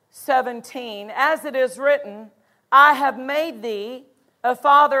 17. As it is written, I have made thee a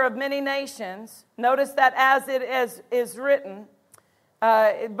father of many nations. Notice that as it is written,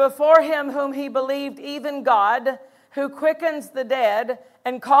 before him whom he believed, even God, who quickens the dead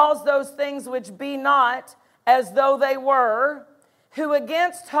and calls those things which be not as though they were, who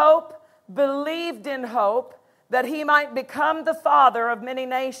against hope believed in hope, that he might become the father of many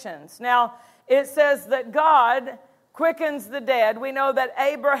nations. Now, it says that God quickens the dead. We know that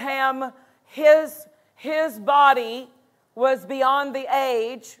Abraham, his body was beyond the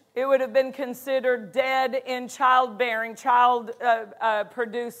age. It would have been considered dead in childbearing,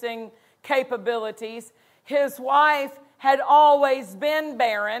 producing capabilities. His wife had always been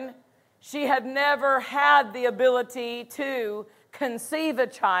barren. She had never had the ability to conceive a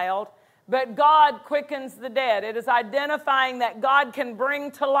child, but God quickens the dead. It is identifying that God can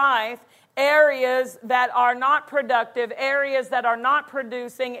bring to life areas that are not productive, areas that are not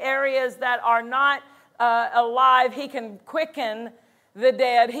producing, areas that are not alive. He can quicken the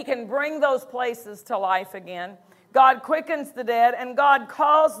dead. He can bring those places to life again. God quickens the dead, and God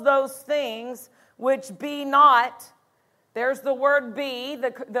calls those things which be not. There's the word be,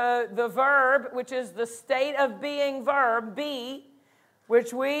 the verb, which is the state of being verb, be.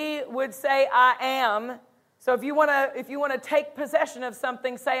 which we would say, I am. So if you want to take possession of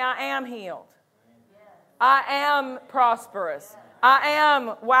something, say, I am healed. I am prosperous. I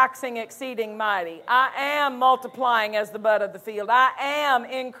am waxing exceeding mighty. I am multiplying as the bud of the field. I am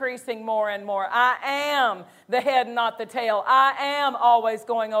increasing more and more. I am the head, not the tail. I am always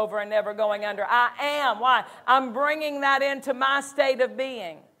going over and never going under. I am. Why? I'm bringing that into my state of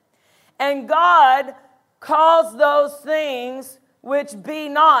being. And God calls those things which be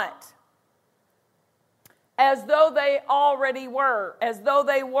not as though they already were, as though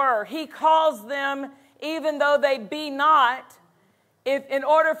they were. He calls them even though they be not. If in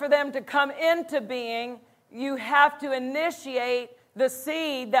order for them to come into being, you have to initiate the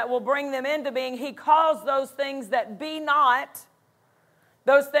seed that will bring them into being. He calls those things that be not,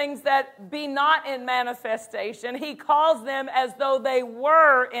 those things that be not in manifestation, he calls them as though they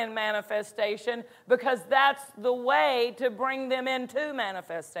were in manifestation, because that's the way to bring them into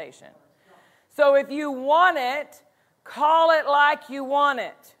manifestation. So if you want it, call it like you want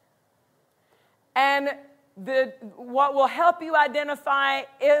it. And what will help you identify,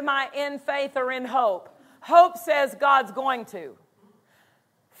 am I in faith or in hope? Hope says God's going to.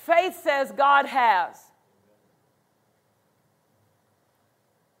 Faith says God has.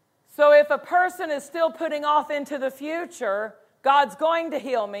 So if a person is still putting off into the future, God's going to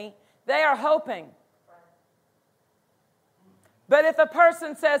heal me, they are hoping. But if a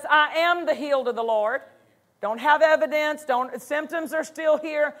person says, I am the healed of the Lord, don't have evidence, symptoms are still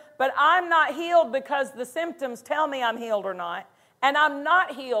here, but I'm not healed because the symptoms tell me I'm healed or not, and I'm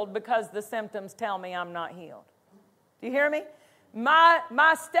not healed because the symptoms tell me I'm not healed. Do you hear me?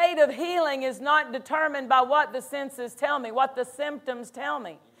 My state of healing is not determined by what the senses tell me, what the symptoms tell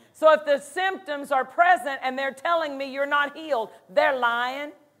me. So if the symptoms are present and they're telling me you're not healed, they're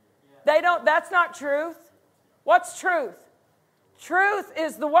lying. That's not truth. What's truth? Truth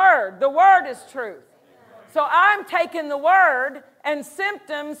is the Word. The Word is truth. So I'm taking the Word, and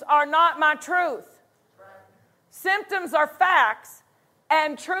symptoms are not my truth. Symptoms are facts,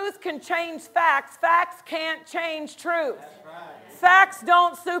 and truth can change facts. Facts can't change truth. Facts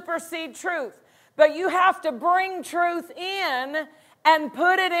don't supersede truth. But you have to bring truth in and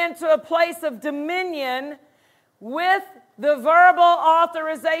put it into a place of dominion with the verbal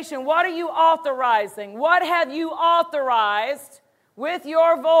authorization. What are you authorizing? What have you authorized with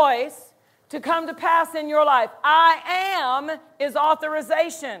your voice to come to pass in your life? I am is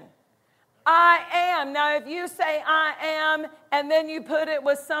authorization. I am. Now, if you say I am and then you put it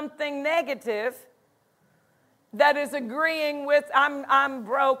with something negative that is agreeing with I'm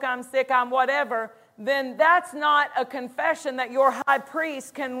broke, I'm sick, I'm whatever, then that's not a confession that your high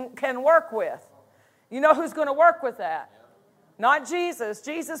priest can work with. You know who's going to work with that? Not Jesus.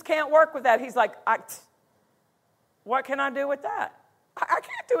 Jesus can't work with that. He's like, what can I do with that? I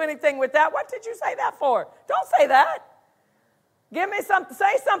can't do anything with that. What did you say that for? Don't say that. Give me something.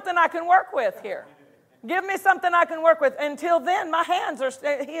 Say something I can work with here. Give me something I can work with. Until then, my hands are.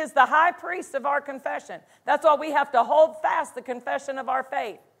 He is the high priest of our confession. That's why we have to hold fast the confession of our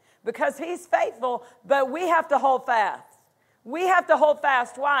faith, because he's faithful, but we have to hold fast. We have to hold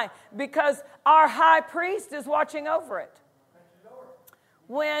fast. Why? Because our high priest is watching over it.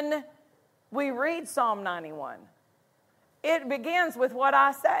 When we read Psalm 91, it begins with what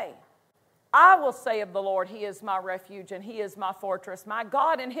I say. I will say of the Lord, he is my refuge and he is my fortress. My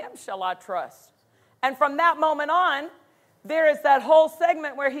God, in him shall I trust. And from that moment on, there is that whole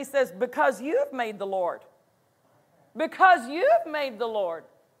segment where he says, because you've made the Lord. Because you've made the Lord.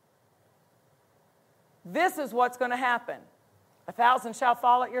 This is what's going to happen. 1,000 shall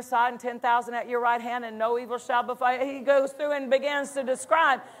fall at your side and 10,000 at your right hand, and no evil shall befall you. He goes through and begins to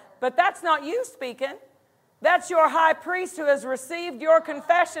describe. But that's not you speaking. That's your high priest who has received your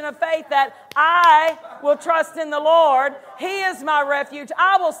confession of faith that I will trust in the Lord. He is my refuge.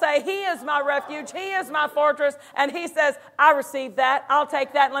 I will say he is my refuge. He is my fortress. And he says, I received that. I'll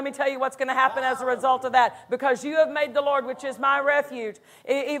take that. And let me tell you what's going to happen as a result of that. Because you have made the Lord, which is my refuge,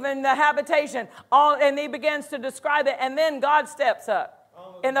 even the habitation. And he begins to describe it. And then God steps up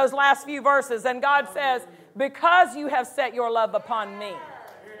in those last few verses. And God says, because you have set your love upon me,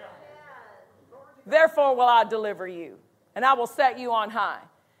 therefore will I deliver you, and I will set you on high.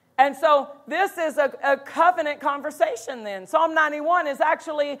 And so this is a covenant conversation then. Psalm 91 is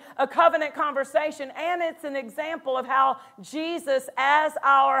actually a covenant conversation, and it's an example of how Jesus, as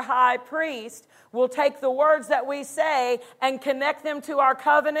our high priest, will take the words that we say and connect them to our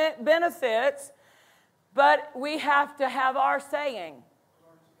covenant benefits, but we have to have our saying.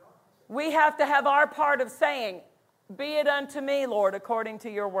 We have to have our part of saying, be it unto me, Lord, according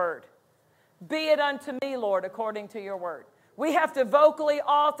to your word. Be it unto me, Lord, according to your word. We have to vocally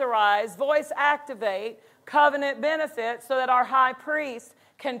authorize, voice activate covenant benefits so that our high priest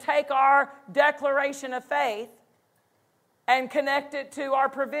can take our declaration of faith and connect it to our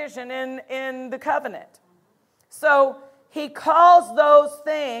provision in the covenant. So he calls those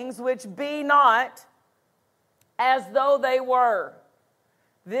things which be not as though they were.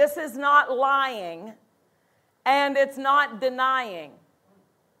 This is not lying, and it's not denying.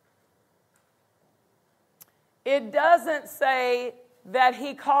 It doesn't say that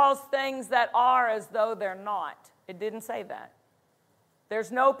he calls things that are as though they're not. It didn't say that.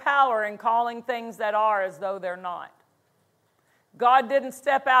 There's no power in calling things that are as though they're not. God didn't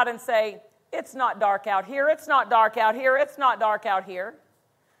step out and say, it's not dark out here, it's not dark out here, it's not dark out here.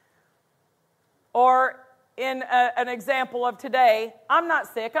 Or in an example of today, I'm not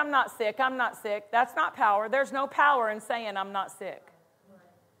sick, I'm not sick, I'm not sick. That's not power. There's no power in saying I'm not sick.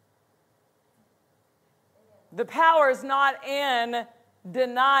 The power is not in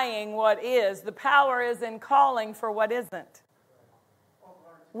denying what is. The power is in calling for what isn't.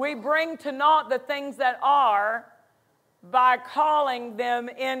 We bring to naught the things that are by calling them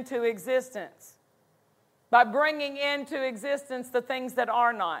into existence. By bringing into existence the things that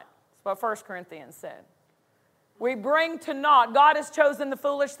are not. That's what 1 Corinthians said. We bring to naught. God has chosen the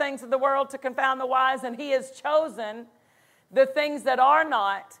foolish things of the world to confound the wise, and he has chosen the things that are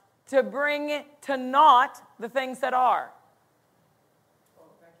not to bring to naught the things that are.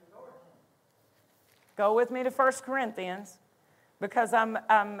 Go with me to 1 Corinthians, because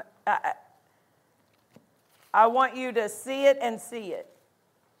I want you to see it and see it.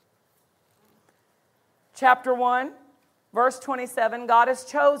 Chapter 1, verse 27, God has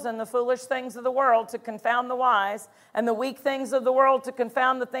chosen the foolish things of the world to confound the wise, and the weak things of the world to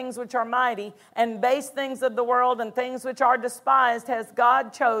confound the things which are mighty, and base things of the world and things which are despised has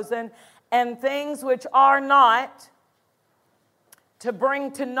God chosen, and things which are not, to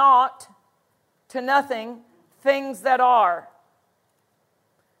bring to naught, to nothing, things that are.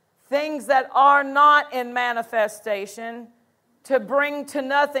 Things that are not in manifestation, to bring to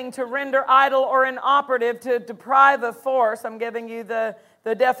nothing, to render idle or inoperative, to deprive of force. I'm giving you the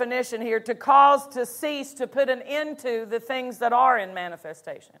definition here. To cause to cease, to put an end to the things that are in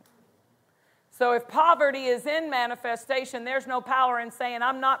manifestation. So if poverty is in manifestation, there's no power in saying,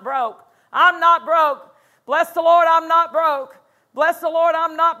 I'm not broke. I'm not broke. Bless the Lord, I'm not broke. Bless the Lord,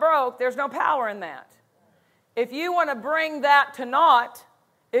 I'm not broke. There's no power in that. If you want to bring that to naught,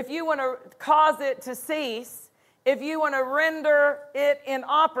 if you want to cause it to cease, if you want to render it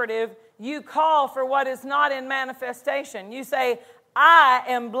inoperative, you call for what is not in manifestation. You say, I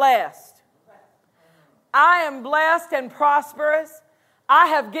am blessed. I am blessed and prosperous. I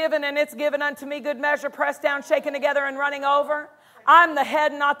have given, and it's given unto me good measure, pressed down, shaken together, and running over. I'm the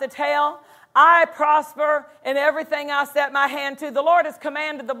head, not the tail. I prosper in everything I set my hand to. The Lord has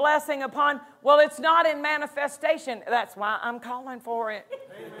commanded the blessing upon. Well, it's not in manifestation. That's why I'm calling for it.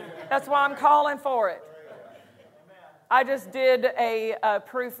 That's why I'm calling for it. I just did a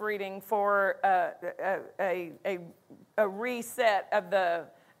proofreading for a reset of the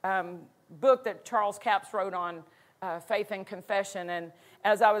book that Charles Capps wrote on faith and confession. And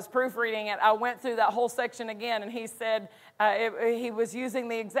as I was proofreading it, I went through that whole section again, and he said he was using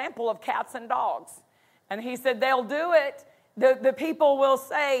the example of cats and dogs. And he said they'll do it. The people will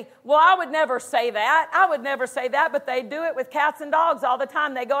say, well, I would never say that. I would never say that, but they do it with cats and dogs all the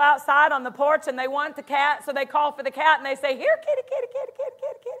time. They go outside on the porch and they want the cat, so they call for the cat and they say, here, kitty, kitty, kitty, kitty,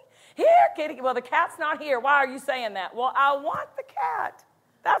 kitty, kitty. Here, kitty. Well, the cat's not here. Why are you saying that? Well, I want the cat.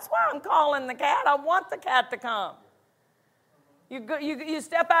 That's why I'm calling the cat. I want the cat to come. You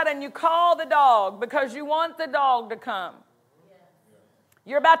step out and you call the dog because you want the dog to come.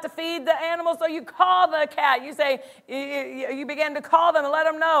 You're about to feed the animals, so you call the cat. You say, you begin to call them and let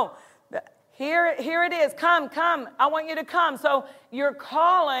them know. Here it is. Come. I want you to come. So you're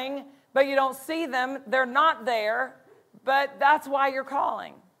calling, but you don't see them. They're not there, but that's why you're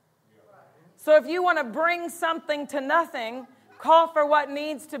calling. So if you want to bring something to nothing, call for what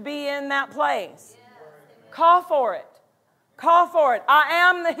needs to be in that place. Call for it. Call for it. I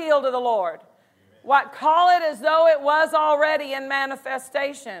am the healed of the Lord. What? Call it as though it was already in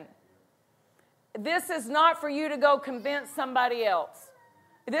manifestation. This is not for you to go convince somebody else.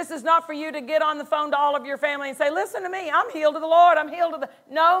 This is not for you to get on the phone to all of your family and say, listen to me, I'm healed of the Lord, I'm healed of the...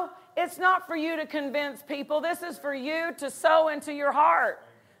 No, it's not for you to convince people. This is for you to sow into your heart.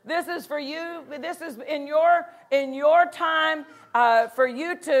 This is for you, this is in your time for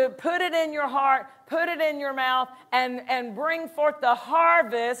you to put it in your heart, put it in your mouth, and bring forth the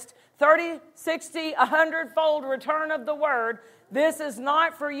harvest, 30, 60, 100-fold return of the word. This is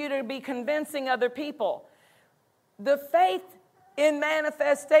not for you to be convincing other people. The faith in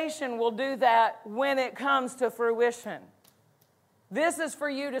manifestation will do that when it comes to fruition. This is for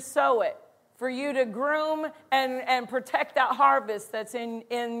you to sow it, for you to groom and protect that harvest that's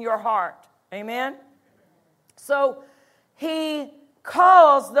in your heart. Amen? So he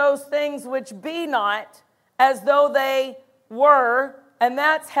calls those things which be not as though they were, and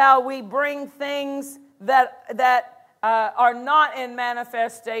that's how we bring things that are not in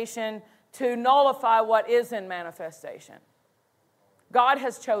manifestation to nullify what is in manifestation. God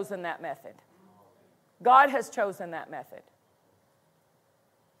has chosen that method. God has chosen that method.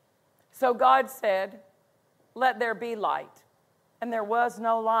 So God said, "Let there be light." And there was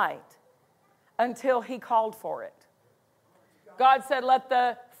no light until he called for it. God said, "Let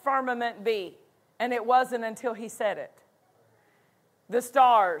the firmament be." And it wasn't until he said it. The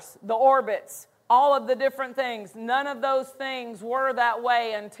stars, the orbits, all of the different things, none of those things were that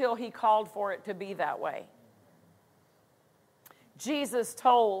way until he called for it to be that way. Jesus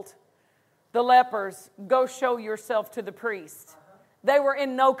told the lepers, "Go show yourself to the priest." They were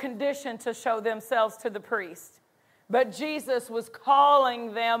in no condition to show themselves to the priest. But Jesus was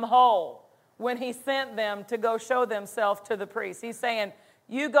calling them whole when he sent them to go show themselves to the priest. He's saying,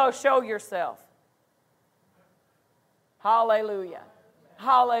 "You go show yourself." Hallelujah.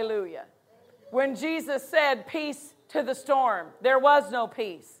 Hallelujah. When Jesus said, "Peace to the storm," there was no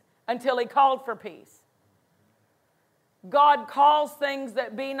peace until he called for peace. God calls things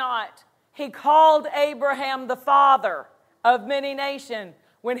that be not. He called Abraham the father of many nations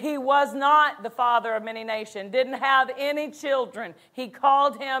when he was not the father of many nations, didn't have any children. He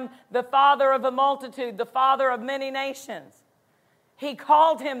called him the father of a multitude, the father of many nations. He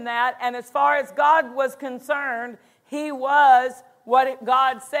called him that, and as far as God was concerned, he was what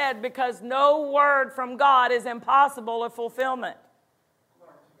God said, because no word from God is impossible of fulfillment.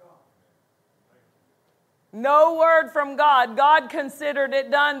 No word from God. God considered it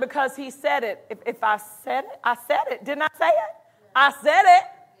done because he said it. If I said it, I said it. Didn't I say it? I said it.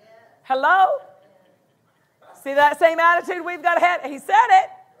 Hello? See that same attitude we've got to have? He said it.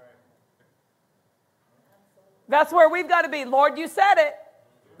 That's where we've got to be. Lord, you said it.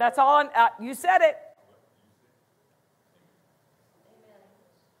 That's all. You said it.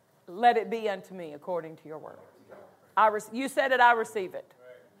 Let it be unto me according to your word. You said it, I receive it.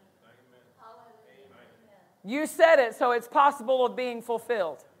 You said it, so it's possible of being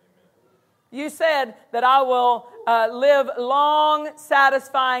fulfilled. You said that I will live long,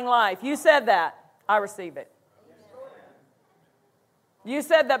 satisfying life. You said that. I receive it. You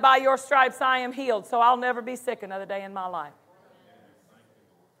said that by your stripes I am healed, so I'll never be sick another day in my life.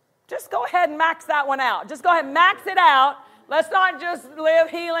 Just go ahead and max that one out. Just go ahead and max it out. Let's not just live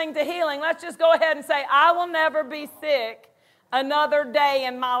healing to healing. Let's just go ahead and say, I will never be sick another day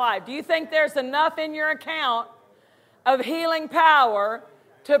in my life. Do you think there's enough in your account of healing power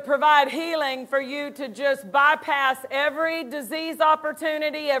to provide healing for you to just bypass every disease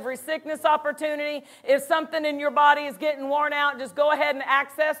opportunity, every sickness opportunity? If something in your body is getting worn out, just go ahead and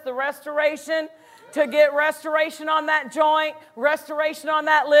access the restoration to get restoration on that joint, restoration on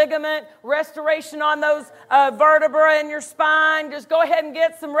that ligament, restoration on those vertebrae in your spine. Just go ahead and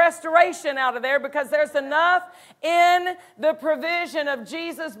get some restoration out of there, because there's enough in the provision of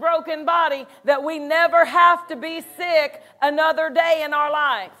Jesus' broken body that we never have to be sick another day in our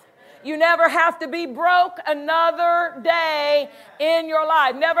life. You never have to be broke another day in your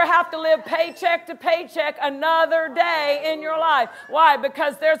life. Never have to live paycheck to paycheck another day in your life. Why?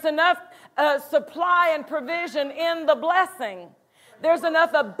 Because there's enough supply and provision in the blessing. There's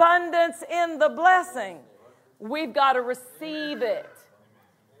enough abundance in the blessing. We've got to receive it.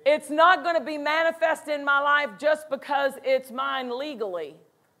 It's not going to be manifest in my life just because it's mine legally.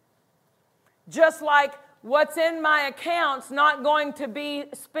 Just like what's in my account's not going to be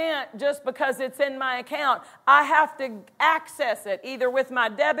spent just because it's in my account. I have to access it either with my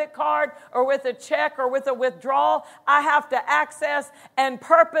debit card or with a check or with a withdrawal. I have to access and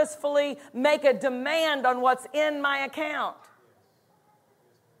purposefully make a demand on what's in my account.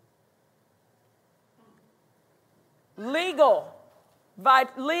 Legal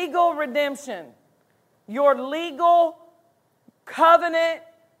redemption. Your legal covenant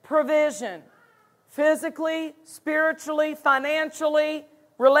provision. Physically, spiritually, financially,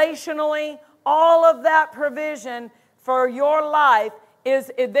 relationally, all of that provision for your life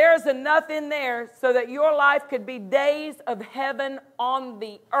there's enough in there so that your life could be days of heaven on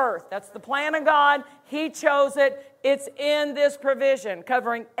the earth. That's the plan of God. He chose it. It's in this provision,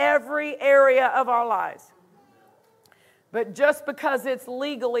 covering every area of our lives. But just because it's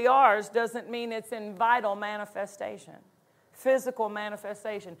legally ours doesn't mean it's in vital manifestation. physical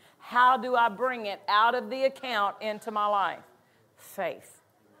manifestation. How do I bring it out of the account into my life? Faith.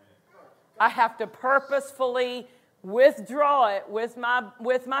 I have to purposefully withdraw it with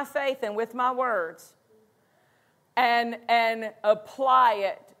my faith and with my words and apply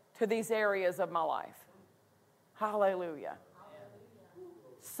it to these areas of my life. Hallelujah.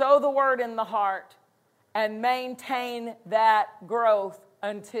 Sow the word in the heart and maintain that growth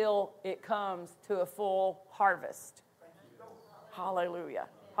until it comes to a full harvest. Hallelujah.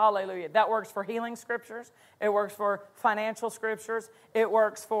 Hallelujah. That works for healing scriptures. It works for financial scriptures. It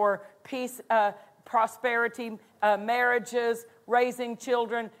works for peace, prosperity, marriages, raising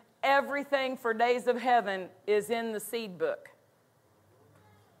children. Everything for days of heaven is in the seed book.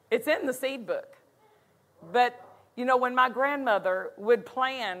 It's in the seed book. But, you know, when my grandmother would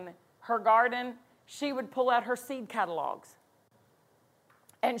plan her garden, she would pull out her seed catalogs.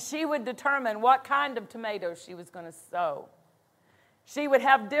 And she would determine what kind of tomatoes she was going to sow. She would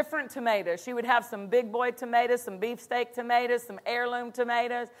have different tomatoes. She would have some big boy tomatoes, some beefsteak tomatoes, some heirloom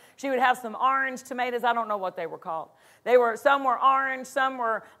tomatoes. She would have some orange tomatoes. I don't know what they were called. Some were orange, some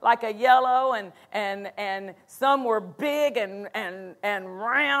were like a yellow, and some were big and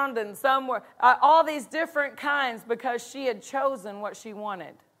round, and some were all these different kinds because she had chosen what she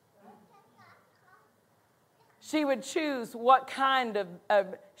wanted. She would choose what kind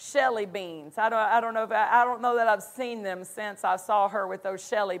of Shelley beans. I don't know that I've seen them since I saw her with those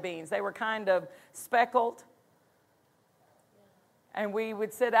Shelley beans. They were kind of speckled. And we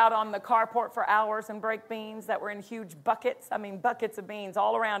would sit out on the carport for hours and break beans that were in huge buckets. I mean, buckets of beans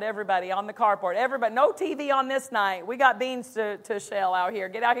all around everybody on the carport. Everybody, no TV on this night. We got beans to shell out here.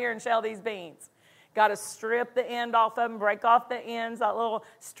 Get out here and shell these beans. Got to strip the end off of them, break off the ends, that little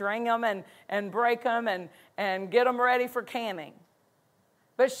string them and break them and get them ready for canning.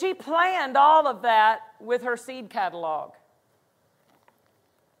 But she planned all of that with her seed catalog.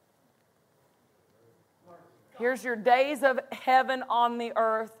 Here's your Days of Heaven on the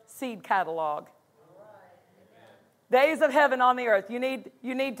Earth seed catalog. Days of Heaven on the Earth. You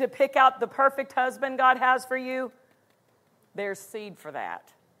need to pick out the perfect husband God has for you. There's seed for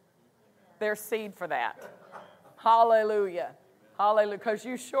that. There's seed for that. Hallelujah. Hallelujah. Because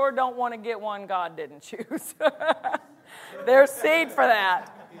you sure don't want to get one God didn't choose. There's seed for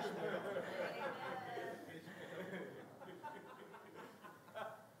that.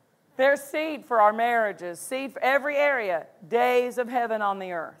 There's seed for our marriages, seed for every area. Days of heaven on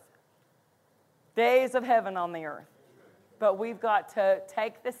the earth. Days of heaven on the earth. But we've got to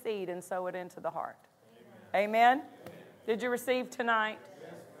take the seed and sow it into the heart. Amen? Amen? Did you receive tonight?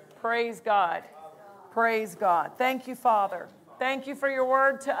 Praise God. Praise God. Thank you, Father. Thank you for your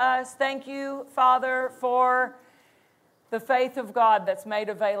word to us. Thank you, Father, for the faith of God that's made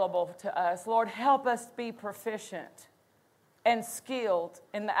available to us. Lord, help us be proficient and skilled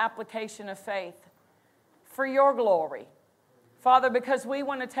in the application of faith for your glory. Father, because we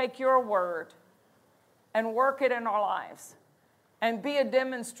want to take your word and work it in our lives and be a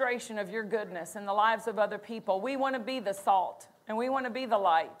demonstration of your goodness in the lives of other people. We want to be the salt and we want to be the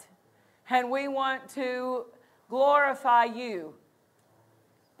light. And we want to glorify you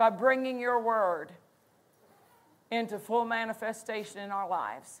by bringing your word into full manifestation in our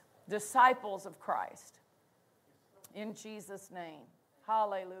lives. Disciples of Christ. In Jesus' name.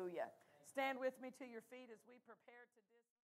 Hallelujah. Stand with me to your feet as we prepare to